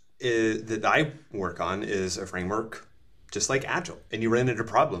framework that I work on is a framework just like Agile. And you run into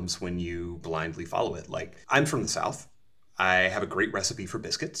problems when you blindly follow it. Like, I'm from the South. I have a great recipe for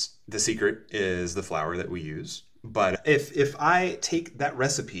biscuits. The secret is the flour that we use. But if I take that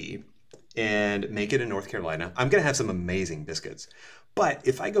recipe and make it in North Carolina, I'm going to have some amazing biscuits. But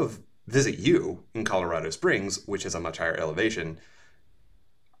if I go visit you in Colorado Springs, which is a much higher elevation,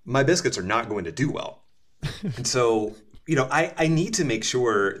 my biscuits are not going to do well. And so, I need to make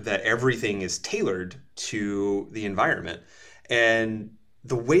sure that everything is tailored to the environment. And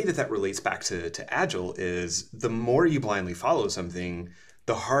the way that relates back to Agile is the more you blindly follow something,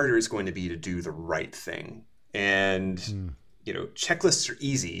 the harder it's going to be to do the right thing. And, checklists are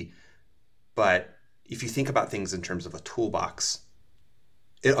easy, but if you think about things in terms of a toolbox,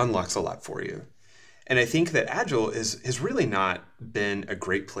 it unlocks a lot for you. And I think that Agile has really not been a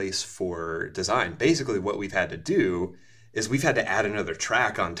great place for design. Basically, what we've had to do is we've had to add another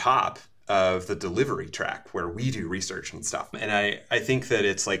track on top of the delivery track where we do research and stuff. And I think that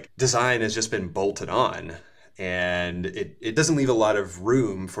it's like design has just been bolted on, and it doesn't leave a lot of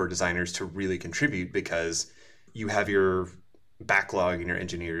room for designers to really contribute because you have your backlog and your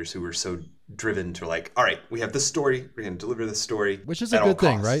engineers who are so driven to like, all right, we have this story, we're going to deliver this story. Which is a good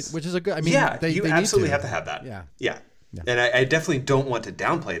thing, right? Which is a good, you absolutely have to have that. Yeah. And I definitely don't want to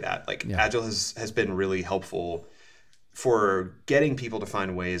downplay that. Like, Agile has been really helpful for getting people to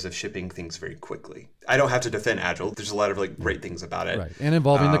find ways of shipping things very quickly. I don't have to defend Agile. There's a lot of like great things about it. Right. And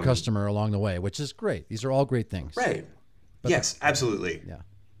involving the customer along the way, which is great. These are all great things. Right. But yes, absolutely. Yeah.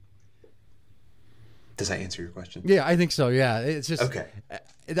 Does that answer your question? Yeah, I think so. Yeah. It's just, okay.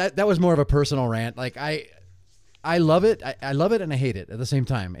 That was more of a personal rant. Like I love it. I love it and I hate it at the same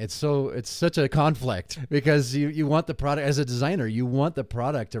time. It's such a conflict because you want the product as a designer, you want the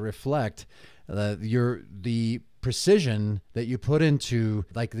product to reflect the precision that you put into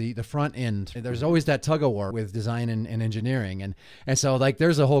like the front end. There's always that tug of war with design and engineering. And so like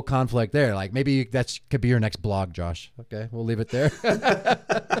there's a whole conflict there. Like maybe that could be your next blog, Josh. Okay, we'll leave it there.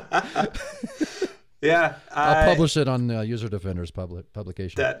 Yeah. I'll publish it on User Defender's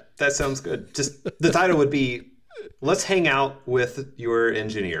publication. That sounds good. Just the title would be, Let's Hang Out with Your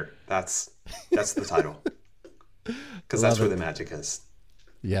Engineer. That's the title. Because that's where the magic is.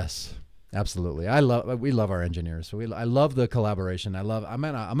 Yes. Absolutely. We love our engineers. So I love the collaboration. I'm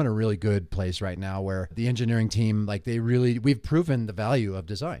in a really good place right now where the engineering team, like we've proven the value of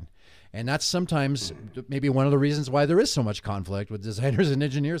design. And that's sometimes maybe one of the reasons why there is so much conflict with designers and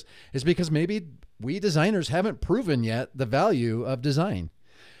engineers is because maybe we designers haven't proven yet the value of design.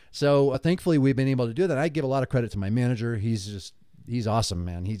 So thankfully we've been able to do that. I give a lot of credit to my manager. He's awesome,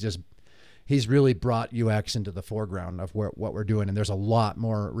 man. He's really brought UX into the foreground of what we're doing. And there's a lot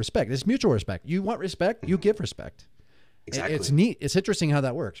more respect. It's mutual respect. You want respect, you give respect. Exactly. It's neat. It's interesting how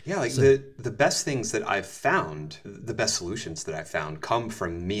that works. Yeah, like the best things that I've found, the best solutions that I've found come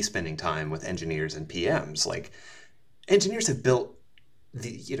from me spending time with engineers and PMs. Like engineers have built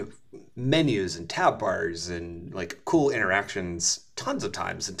menus and tab bars and like cool interactions tons of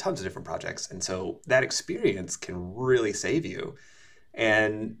times in tons of different projects. And so that experience can really save you.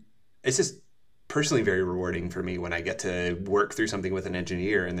 And it's just personally very rewarding for me when I get to work through something with an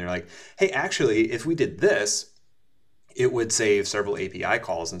engineer and they're like, hey, actually, if we did this, it would save several API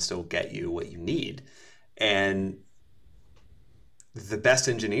calls and still get you what you need. And the best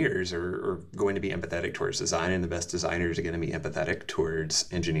engineers are going to be empathetic towards design, and the best designers are going to be empathetic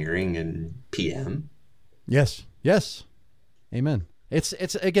towards engineering and PM. Yes. Amen. It's the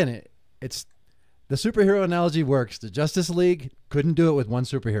superhero analogy works. The Justice League couldn't do it with one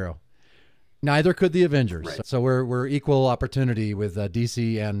superhero. Neither could the Avengers. Right. So we're equal opportunity with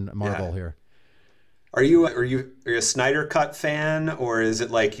DC and Marvel here. Are you a Snyder Cut fan, or is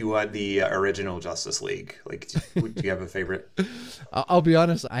it like you want the original Justice League? Like, do you have a favorite? I'll be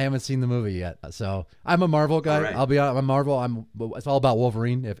honest, I haven't seen the movie yet, so I'm a Marvel guy. Right. I'll be honest, I'm Marvel. It's all about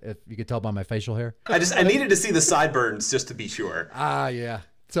Wolverine. If you could tell by my facial hair. I needed to see the sideburns just to be sure. Yeah.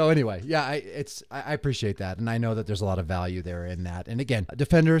 So anyway, yeah, I appreciate that, and I know that there's a lot of value there in that. And again,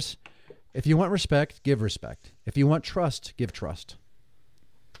 Defenders, if you want respect, give respect. If you want trust, give trust.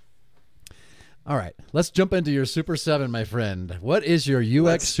 All right, let's jump into your Super 7, my friend. What is your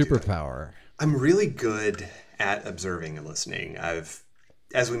UX superpower? I'm really good at observing and listening. As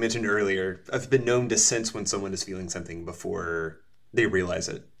we mentioned earlier, I've been known to sense when someone is feeling something before they realize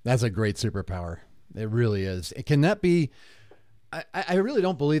it. That's a great superpower. It really is. Can that be... I really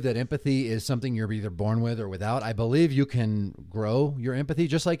don't believe that empathy is something you're either born with or without. I believe you can grow your empathy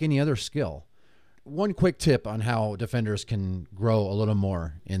just like any other skill. One quick tip on how Defenders can grow a little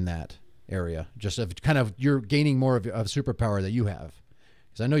more in that area, just of kind of you're gaining more of superpower that you have,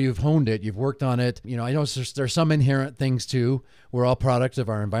 because I know you've honed it, you've worked on it. You know, I know there's some inherent things too. We're all products of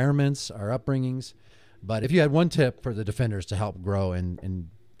our environments, our upbringings. But if you had one tip for the Defenders to help grow and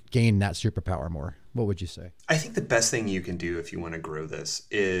gain that superpower more, what would you say? I think the best thing you can do if you want to grow this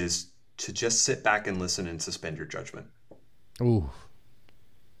is to just sit back and listen and suspend your judgment. Ooh,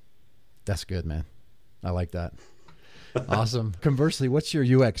 that's good, man. I like that. Awesome. Conversely, what's your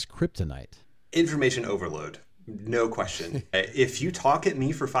UX kryptonite? Information overload. No question. If you talk at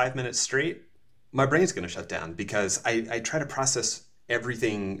me for 5 minutes straight, my brain's going to shut down because I try to process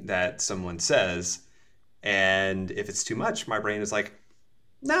everything that someone says. And if it's too much, my brain is like,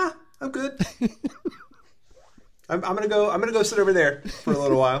 nah, I'm good. I'm going to go sit over there for a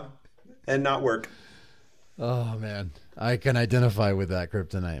little while and not work. Oh, man. I can identify with that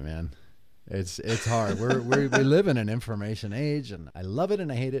kryptonite, man. It's hard. We live in an information age, and I love it and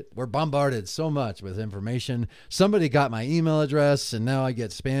I hate it. We're bombarded so much with information. Somebody got my email address, and now I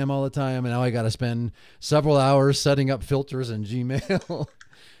get spam all the time, and now I got to spend several hours setting up filters in Gmail.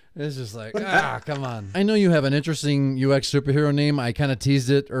 It's just like, come on. I know you have an interesting UX superhero name. I kind of teased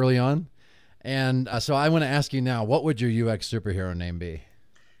it early on, and so I want to ask you now, what would your UX superhero name be?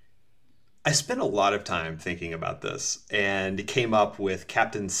 I spent a lot of time thinking about this and came up with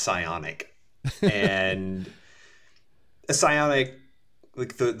Captain Psionic. And a psionic,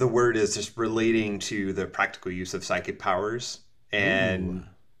 like the word is just relating to the practical use of psychic powers. And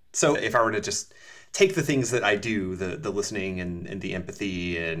so if I were to just take the things that I do, the listening and the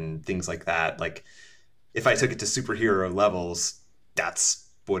empathy and things like that, like if I took it to superhero levels, that's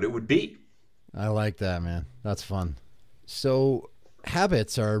what it would be. I like that, man. That's fun. So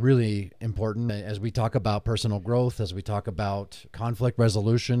habits are really important as we talk about personal growth, as we talk about conflict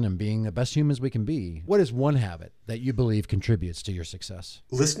resolution and being the best humans we can be. What is one habit that you believe contributes to your success?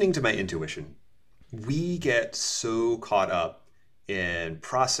 Listening to my intuition. We get so caught up in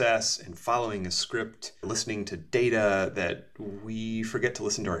process and following a script, listening to data, that we forget to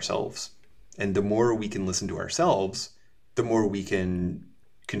listen to ourselves. And the more we can listen to ourselves, the more we can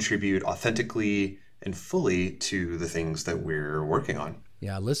contribute authentically and fully to the things that we're working on.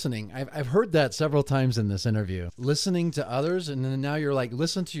 Yeah, listening. I've heard that several times in this interview. Listening to others, and then now you're like,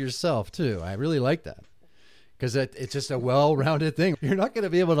 listen to yourself too. I really like that. because it's just a well-rounded thing. You're not going to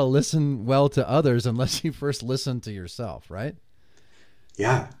be able to listen well to others unless you first listen to yourself, right?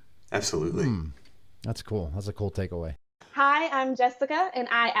 Yeah, absolutely. That's cool. That's a cool takeaway. Hi, I'm Jessica, and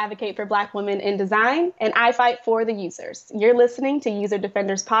I advocate for Black women in design, and I fight for the users. You're listening to User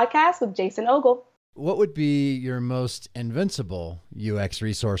Defenders Podcast with Jason Ogle. What would be your most invincible UX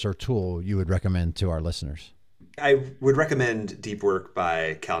resource or tool you would recommend to our listeners? I would recommend Deep Work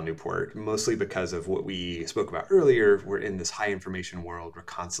by Cal Newport, mostly because of what we spoke about earlier. We're in this high information world. We're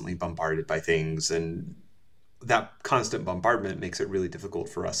constantly bombarded by things, and that constant bombardment makes it really difficult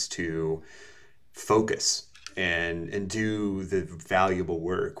for us to focus and do the valuable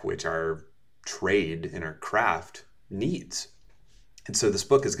work which our trade and our craft needs. And so this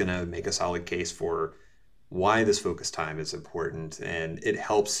book is going to make a solid case for why this focus time is important, and it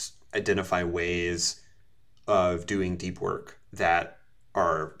helps identify ways of doing deep work that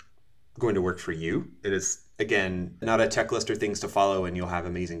are going to work for you. It is, again, not a checklist or things to follow and you'll have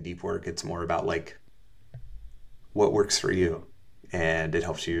amazing deep work. It's more about like what works for you, and it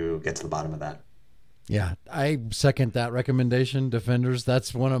helps you get to the bottom of that. Yeah, I second that recommendation, Defenders.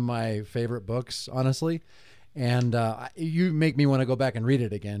 That's one of my favorite books, honestly. And you make me want to go back and read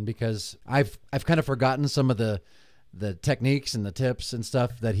it again, because I've kind of forgotten some of the techniques and the tips and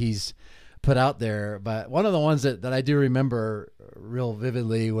stuff that he's put out there. But one of the ones that I do remember real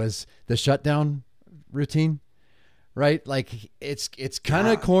vividly was the shutdown routine, right? Like it's kind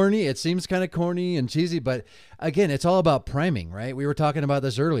of corny. It seems kind of corny and cheesy, but again, it's all about priming, right? We were talking about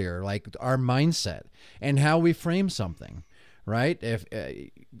this earlier, like our mindset and how we frame something. Right?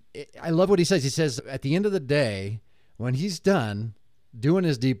 I love what he says. He says at the end of the day, when he's done doing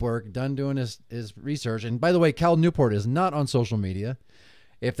his deep work, done doing his research, and by the way, Cal Newport is not on social media.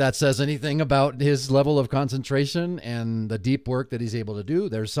 If that says anything about his level of concentration and the deep work that he's able to do,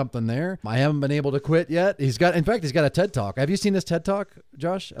 there's something there. I haven't been able to quit yet. In fact, he's got a TED Talk. Have you seen his TED Talk,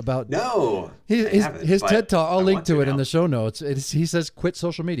 Josh? No, his TED Talk. I'll link to it in the show notes. He says, quit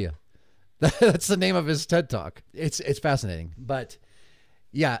social media. That's the name of his TED Talk. It's fascinating. But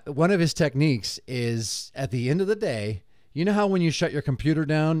yeah, one of his techniques is at the end of the day, you know how when you shut your computer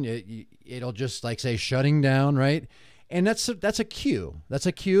down, it'll just like say shutting down, right? And that's a cue. That's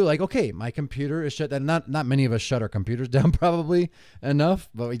a cue like, okay, my computer is shut down. Not many of us shut our computers down probably enough,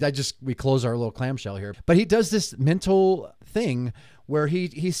 but we close our little clamshell here. But he does this mental thing where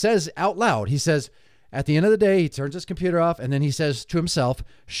he says out loud, he says, at the end of the day, he turns his computer off, and then he says to himself,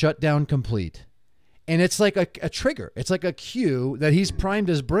 shut down complete. And it's like a trigger. It's like a cue that he's primed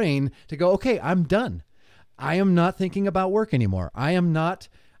his brain to go, okay, I'm done. I am not thinking about work anymore. I am not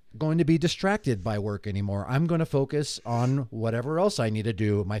going to be distracted by work anymore. I'm going to focus on whatever else I need to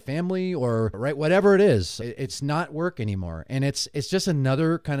do, my family or right, whatever it is. It's not work anymore. And it's just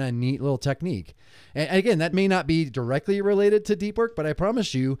another kind of neat little technique. And again, that may not be directly related to deep work, but I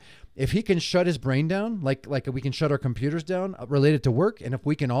promise you, if he can shut his brain down, like we can shut our computers down related to work, and if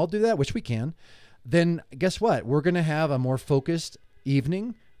we can all do that, which we can, then guess what? We're going to have a more focused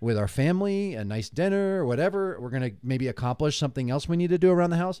evening with our family, a nice dinner or whatever. We're going to maybe accomplish something else we need to do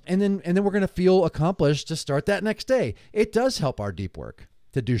around the house. And then we're going to feel accomplished to start that next day. It does help our deep work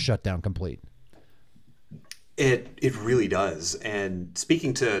to do shutdown complete. It really does. And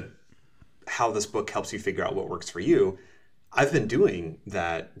speaking to how this book helps you figure out what works for you, I've been doing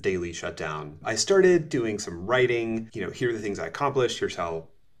that daily shutdown. I started doing some writing, here are the things I accomplished. Here's how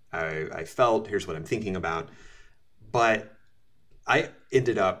I felt. Here's what I'm thinking about. But I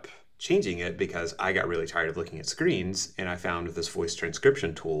ended up changing it because I got really tired of looking at screens, and I found this voice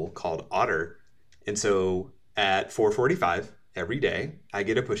transcription tool called Otter. And so at 4:45 every day, I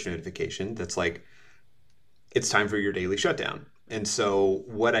get a push notification that's like, it's time for your daily shutdown. And so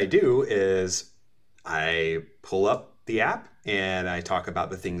what I do is I pull up the app and I talk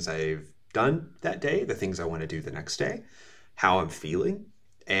about the things I've done that day, the things I want to do the next day, how I'm feeling.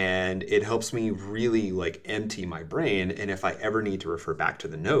 And it helps me really like empty my brain. And if I ever need to refer back to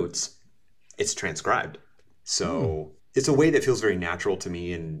the notes, it's transcribed. So it's a way that feels very natural to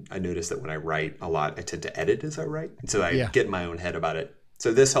me. And I notice that when I write a lot, I tend to edit as I write. And so I get in my own head about it.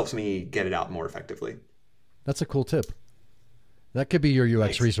 So this helps me get it out more effectively. That's a cool tip. That could be your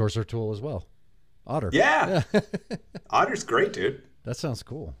UX resource or tool as well. Otter. Yeah. Otter's great, dude. That sounds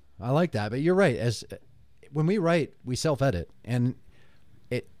cool. I like that. But you're right. When we write, we self-edit, and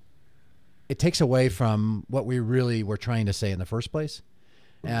it takes away from what we really were trying to say in the first place.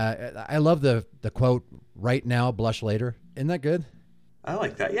 I love the quote, "Write now, blush later." Isn't that good? I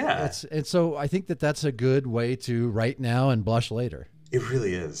like that. Yeah. And so I think that's a good way to write now and blush later. It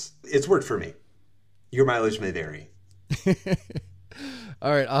really is. It's worked for me. Your mileage may vary.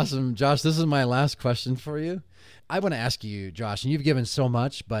 All right, awesome. Josh, this is my last question for you. I want to ask you, Josh, and you've given so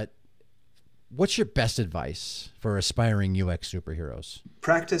much, but what's your best advice for aspiring UX superheroes?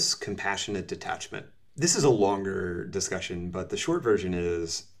 Practice compassionate detachment. This is a longer discussion, but the short version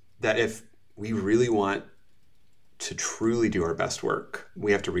is that if we really want to truly do our best work,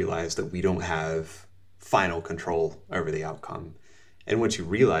 we have to realize that we don't have final control over the outcome. And once you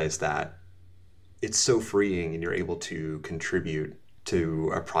realize that, it's so freeing and you're able to contribute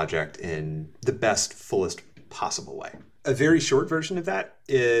to a project in the best, fullest possible way. A very short version of that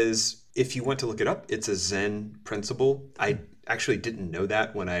is, if you want to look it up, it's a Zen principle. I actually didn't know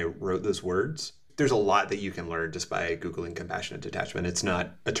that when I wrote those words. There's a lot that you can learn just by Googling compassionate detachment. It's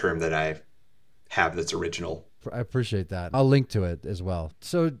not a term that I have that's original. I appreciate that. I'll link to it as well.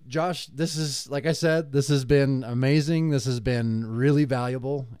 So Josh, this is, like I said, this has been amazing. This has been really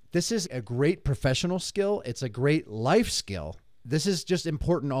valuable. This is a great professional skill. It's a great life skill. This is just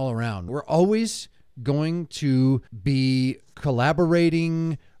important all around. We're always going to be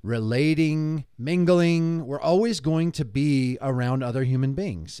collaborating, relating, mingling. We're always going to be around other human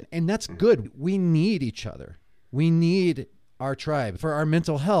beings. And that's good. We need each other. We need our tribe for our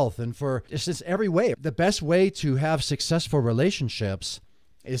mental health and for just every way. The best way to have successful relationships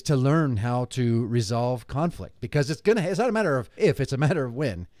is to learn how to resolve conflict, because it's not a matter of if, it's a matter of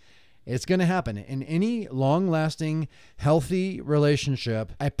when. It's going to happen in any long-lasting, healthy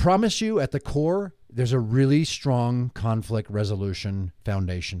relationship. I promise you, at the core, there's a really strong conflict resolution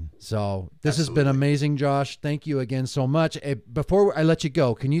foundation. So this has been amazing, Josh. Thank you again so much. Before I let you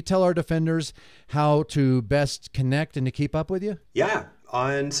go, can you tell our defenders how to best connect and to keep up with you? Yeah,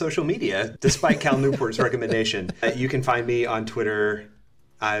 on social media, despite Cal Newport's recommendation. You can find me on Twitter.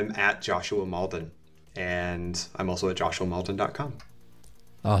 I'm at Joshua Mauldin, and I'm also at joshuamauldin.com.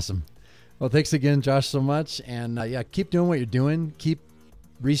 Awesome. Well, thanks again, Josh, so much. And yeah, keep doing what you're doing. Keep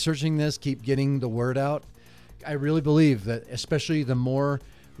researching this. Keep getting the word out. I really believe that, especially the more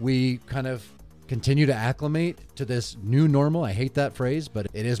we kind of continue to acclimate to this new normal, I hate that phrase, but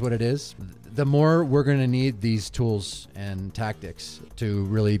it is what it is, the more we're going to need these tools and tactics to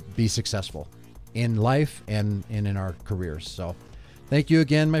really be successful in life and in our careers. So thank you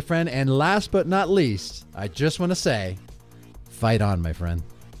again, my friend. And last but not least, I just want to say, fight on, my friend.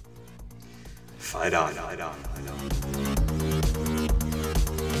 Fight on.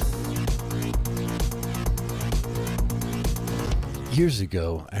 Years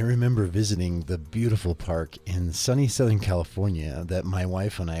ago, I remember visiting the beautiful park in sunny Southern California that my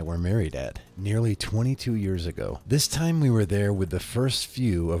wife and I were married at nearly 22 years ago. This time we were there with the first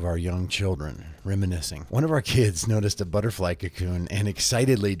few of our young children, reminiscing. One of our kids noticed a butterfly cocoon and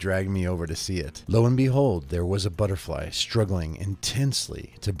excitedly dragged me over to see it. Lo and behold, there was a butterfly struggling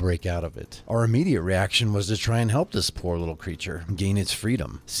intensely to break out of it. Our immediate reaction was to try and help this poor little creature gain its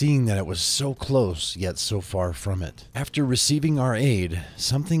freedom, seeing that it was so close yet so far from it. After receiving our aid,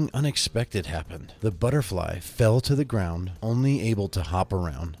 something unexpected happened. The butterfly fell to the ground, only able to hop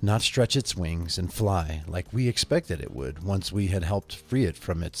around, not stretch its wings, and fly like we expected it would once we had helped free it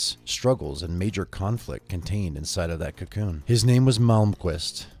from its struggles and major conflict contained inside of that cocoon. His name was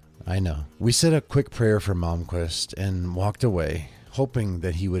Malmquist. I know. We said a quick prayer for Malmquist and walked away, hoping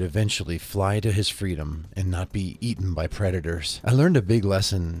that he would eventually fly to his freedom and not be eaten by predators. I learned a big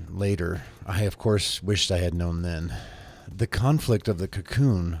lesson later. I, of course, wished I had known then. The conflict of the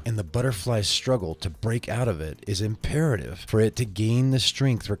cocoon and the butterfly's struggle to break out of it is imperative for it to gain the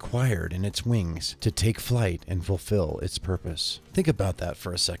strength required in its wings to take flight and fulfill its purpose. Think about that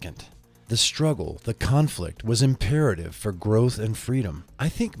for a second. The struggle, the conflict, was imperative for growth and freedom. I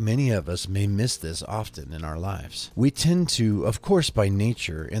think many of us may miss this often in our lives. We tend to, of course by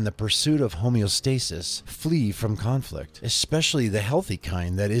nature, in the pursuit of homeostasis, flee from conflict, especially the healthy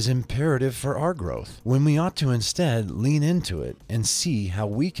kind that is imperative for our growth, when we ought to instead lean into it and see how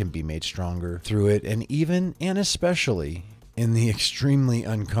we can be made stronger through it, and even and especially in the extremely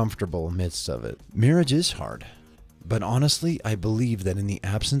uncomfortable midst of it. Marriage is hard. But honestly, I believe that in the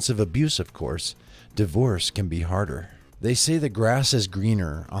absence of abuse, of course, divorce can be harder. They say the grass is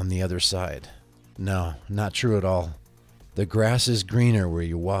greener on the other side. No, not true at all. The grass is greener where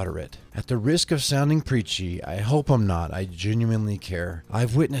you water it. At the risk of sounding preachy, I hope I'm not, I genuinely care.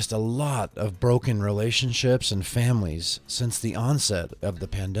 I've witnessed a lot of broken relationships and families since the onset of the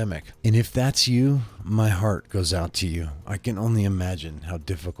pandemic. And if that's you, my heart goes out to you. I can only imagine how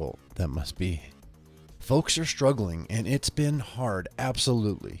difficult that must be. Folks are struggling, and it's been hard,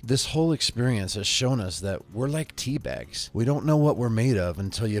 absolutely. This whole experience has shown us that we're like tea bags. We don't know what we're made of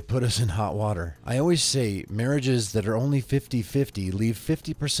until you put us in hot water. I always say marriages that are only 50-50 leave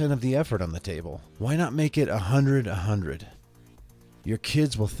 50% of the effort on the table. Why not make it 100-100? Your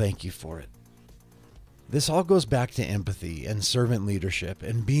kids will thank you for it. This all goes back to empathy and servant leadership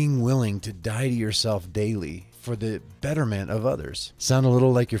and being willing to die to yourself daily for the betterment of others. Sound a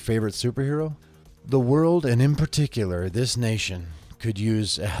little like your favorite superhero? The world, and in particular this nation, could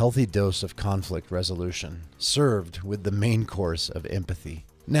use a healthy dose of conflict resolution, served with the main course of empathy.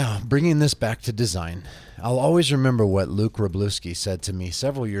 Now, bringing this back to design, I'll always remember what Luke Wroblewski said to me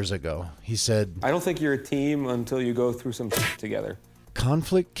several years ago. He said, I don't think you're a team until you go through some together.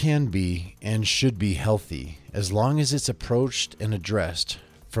 Conflict can be and should be healthy as long as it's approached and addressed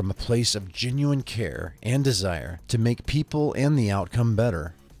from a place of genuine care and desire to make people and the outcome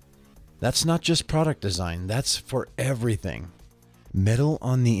better. That's not just product design, that's for everything. Metal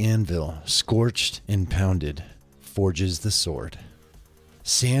on the anvil, scorched and pounded, forges the sword.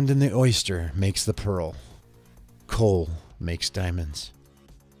 Sand in the oyster makes the pearl. Coal makes diamonds.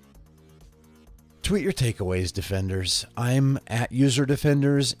 Tweet your takeaways, Defenders. I'm at User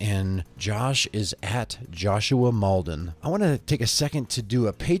Defenders and Josh is at Joshua Mauldin. I want to take a second to do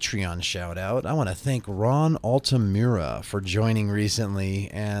a Patreon shout out. I want to thank Ron Altamira for joining recently,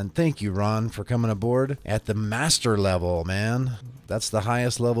 and thank you, Ron, for coming aboard at the master level, man. That's the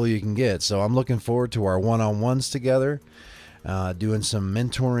highest level you can get. So I'm looking forward to our one-on-ones together. Doing some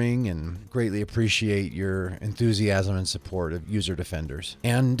mentoring, and greatly appreciate your enthusiasm and support of User Defenders.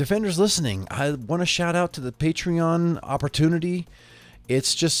 And Defenders listening, I want to shout out to the Patreon opportunity.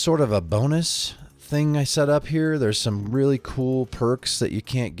 It's just sort of a bonus thing I set up here. There's some really cool perks that you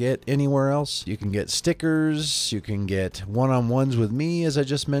can't get anywhere else. You can get stickers, you can get one-on-ones with me, as I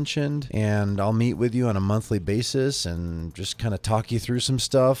just mentioned, and I'll meet with you on a monthly basis and just kind of talk you through some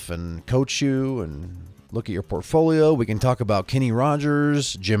stuff and coach you and look at your portfolio. We can talk about Kenny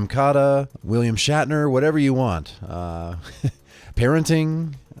Rogers, Jim Cotta, William Shatner, whatever you want.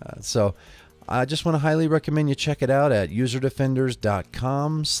 Parenting. So I just want to highly recommend you check it out at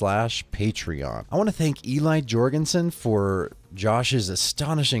userdefenders.com/Patreon. I want to thank Eli Jorgensen for Josh's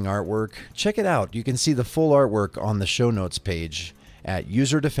astonishing artwork. Check it out. You can see the full artwork on the show notes page at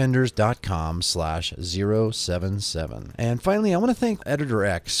userdefenders.com/077. And finally, I want to thank Editor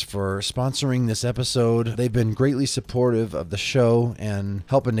X for sponsoring this episode. They've been greatly supportive of the show and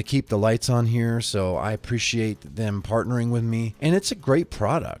helping to keep the lights on here, so I appreciate them partnering with me. And it's a great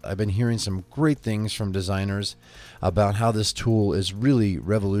product. I've been hearing some great things from designers about how this tool is really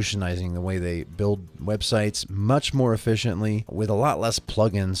revolutionizing the way they build websites much more efficiently with a lot less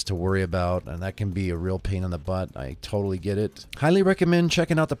plugins to worry about, and that can be a real pain in the butt. I totally get it. Highly recommend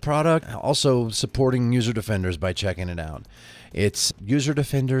checking out the product, also supporting User Defenders by checking it out. It's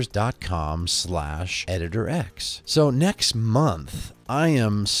userdefenders.com/editorx. So next month, I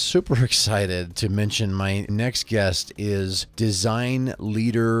am super excited to mention my next guest is design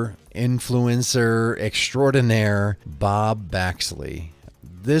leader, influencer extraordinaire, Bob Baxley.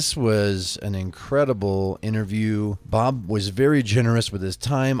 This was an incredible interview. Bob was very generous with his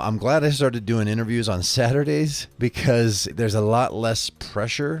time. I'm glad I started doing interviews on Saturdays because there's a lot less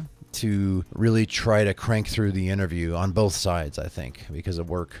pressure to really try to crank through the interview on both sides, I think, because of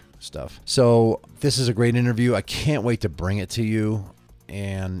work stuff. So this is a great interview. I can't wait to bring it to you.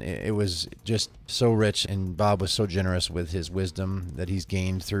 And it was just so rich, and Bob was so generous with his wisdom that he's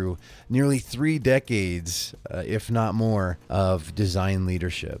gained through nearly 3 decades, if not more, of design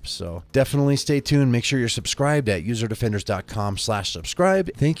leadership. So definitely stay tuned. Make sure you're subscribed at userdefenders.com/subscribe.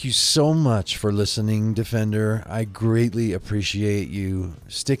 Thank you so much for listening, Defender. I greatly appreciate you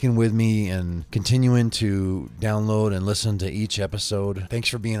sticking with me and continuing to download and listen to each episode. Thanks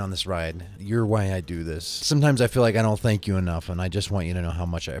for being on this ride. You're why I do this. Sometimes I feel like I don't thank you enough, and I just want you to know how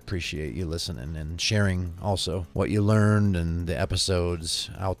much I appreciate you listening and sharing also what you learned and the episodes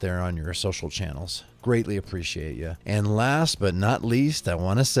out there on your social channels. Greatly appreciate you. And last but not least, I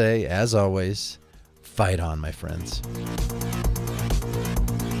want to say, as always, fight on, my friends.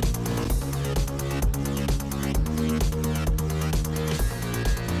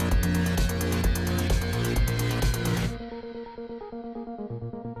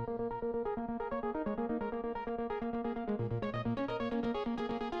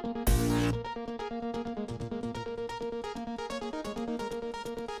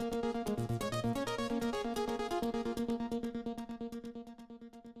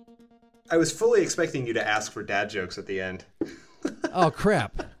 I was fully expecting you to ask for dad jokes at the end. Oh,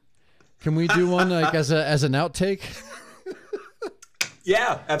 crap. Can we do one like as an outtake?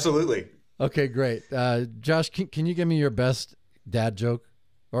 Yeah, absolutely. Okay, great. Josh, can you give me your best dad joke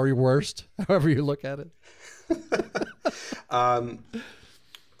or your worst, however you look at it?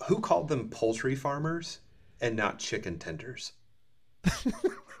 Who called them poultry farmers and not chicken tenders?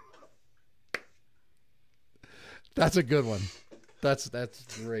 That's a good one. That's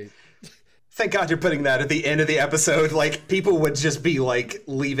great. Thank God you're putting that at the end of the episode. Like, people would just be like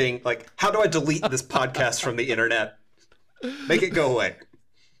leaving, like, how do I delete this podcast from the internet? Make it go away.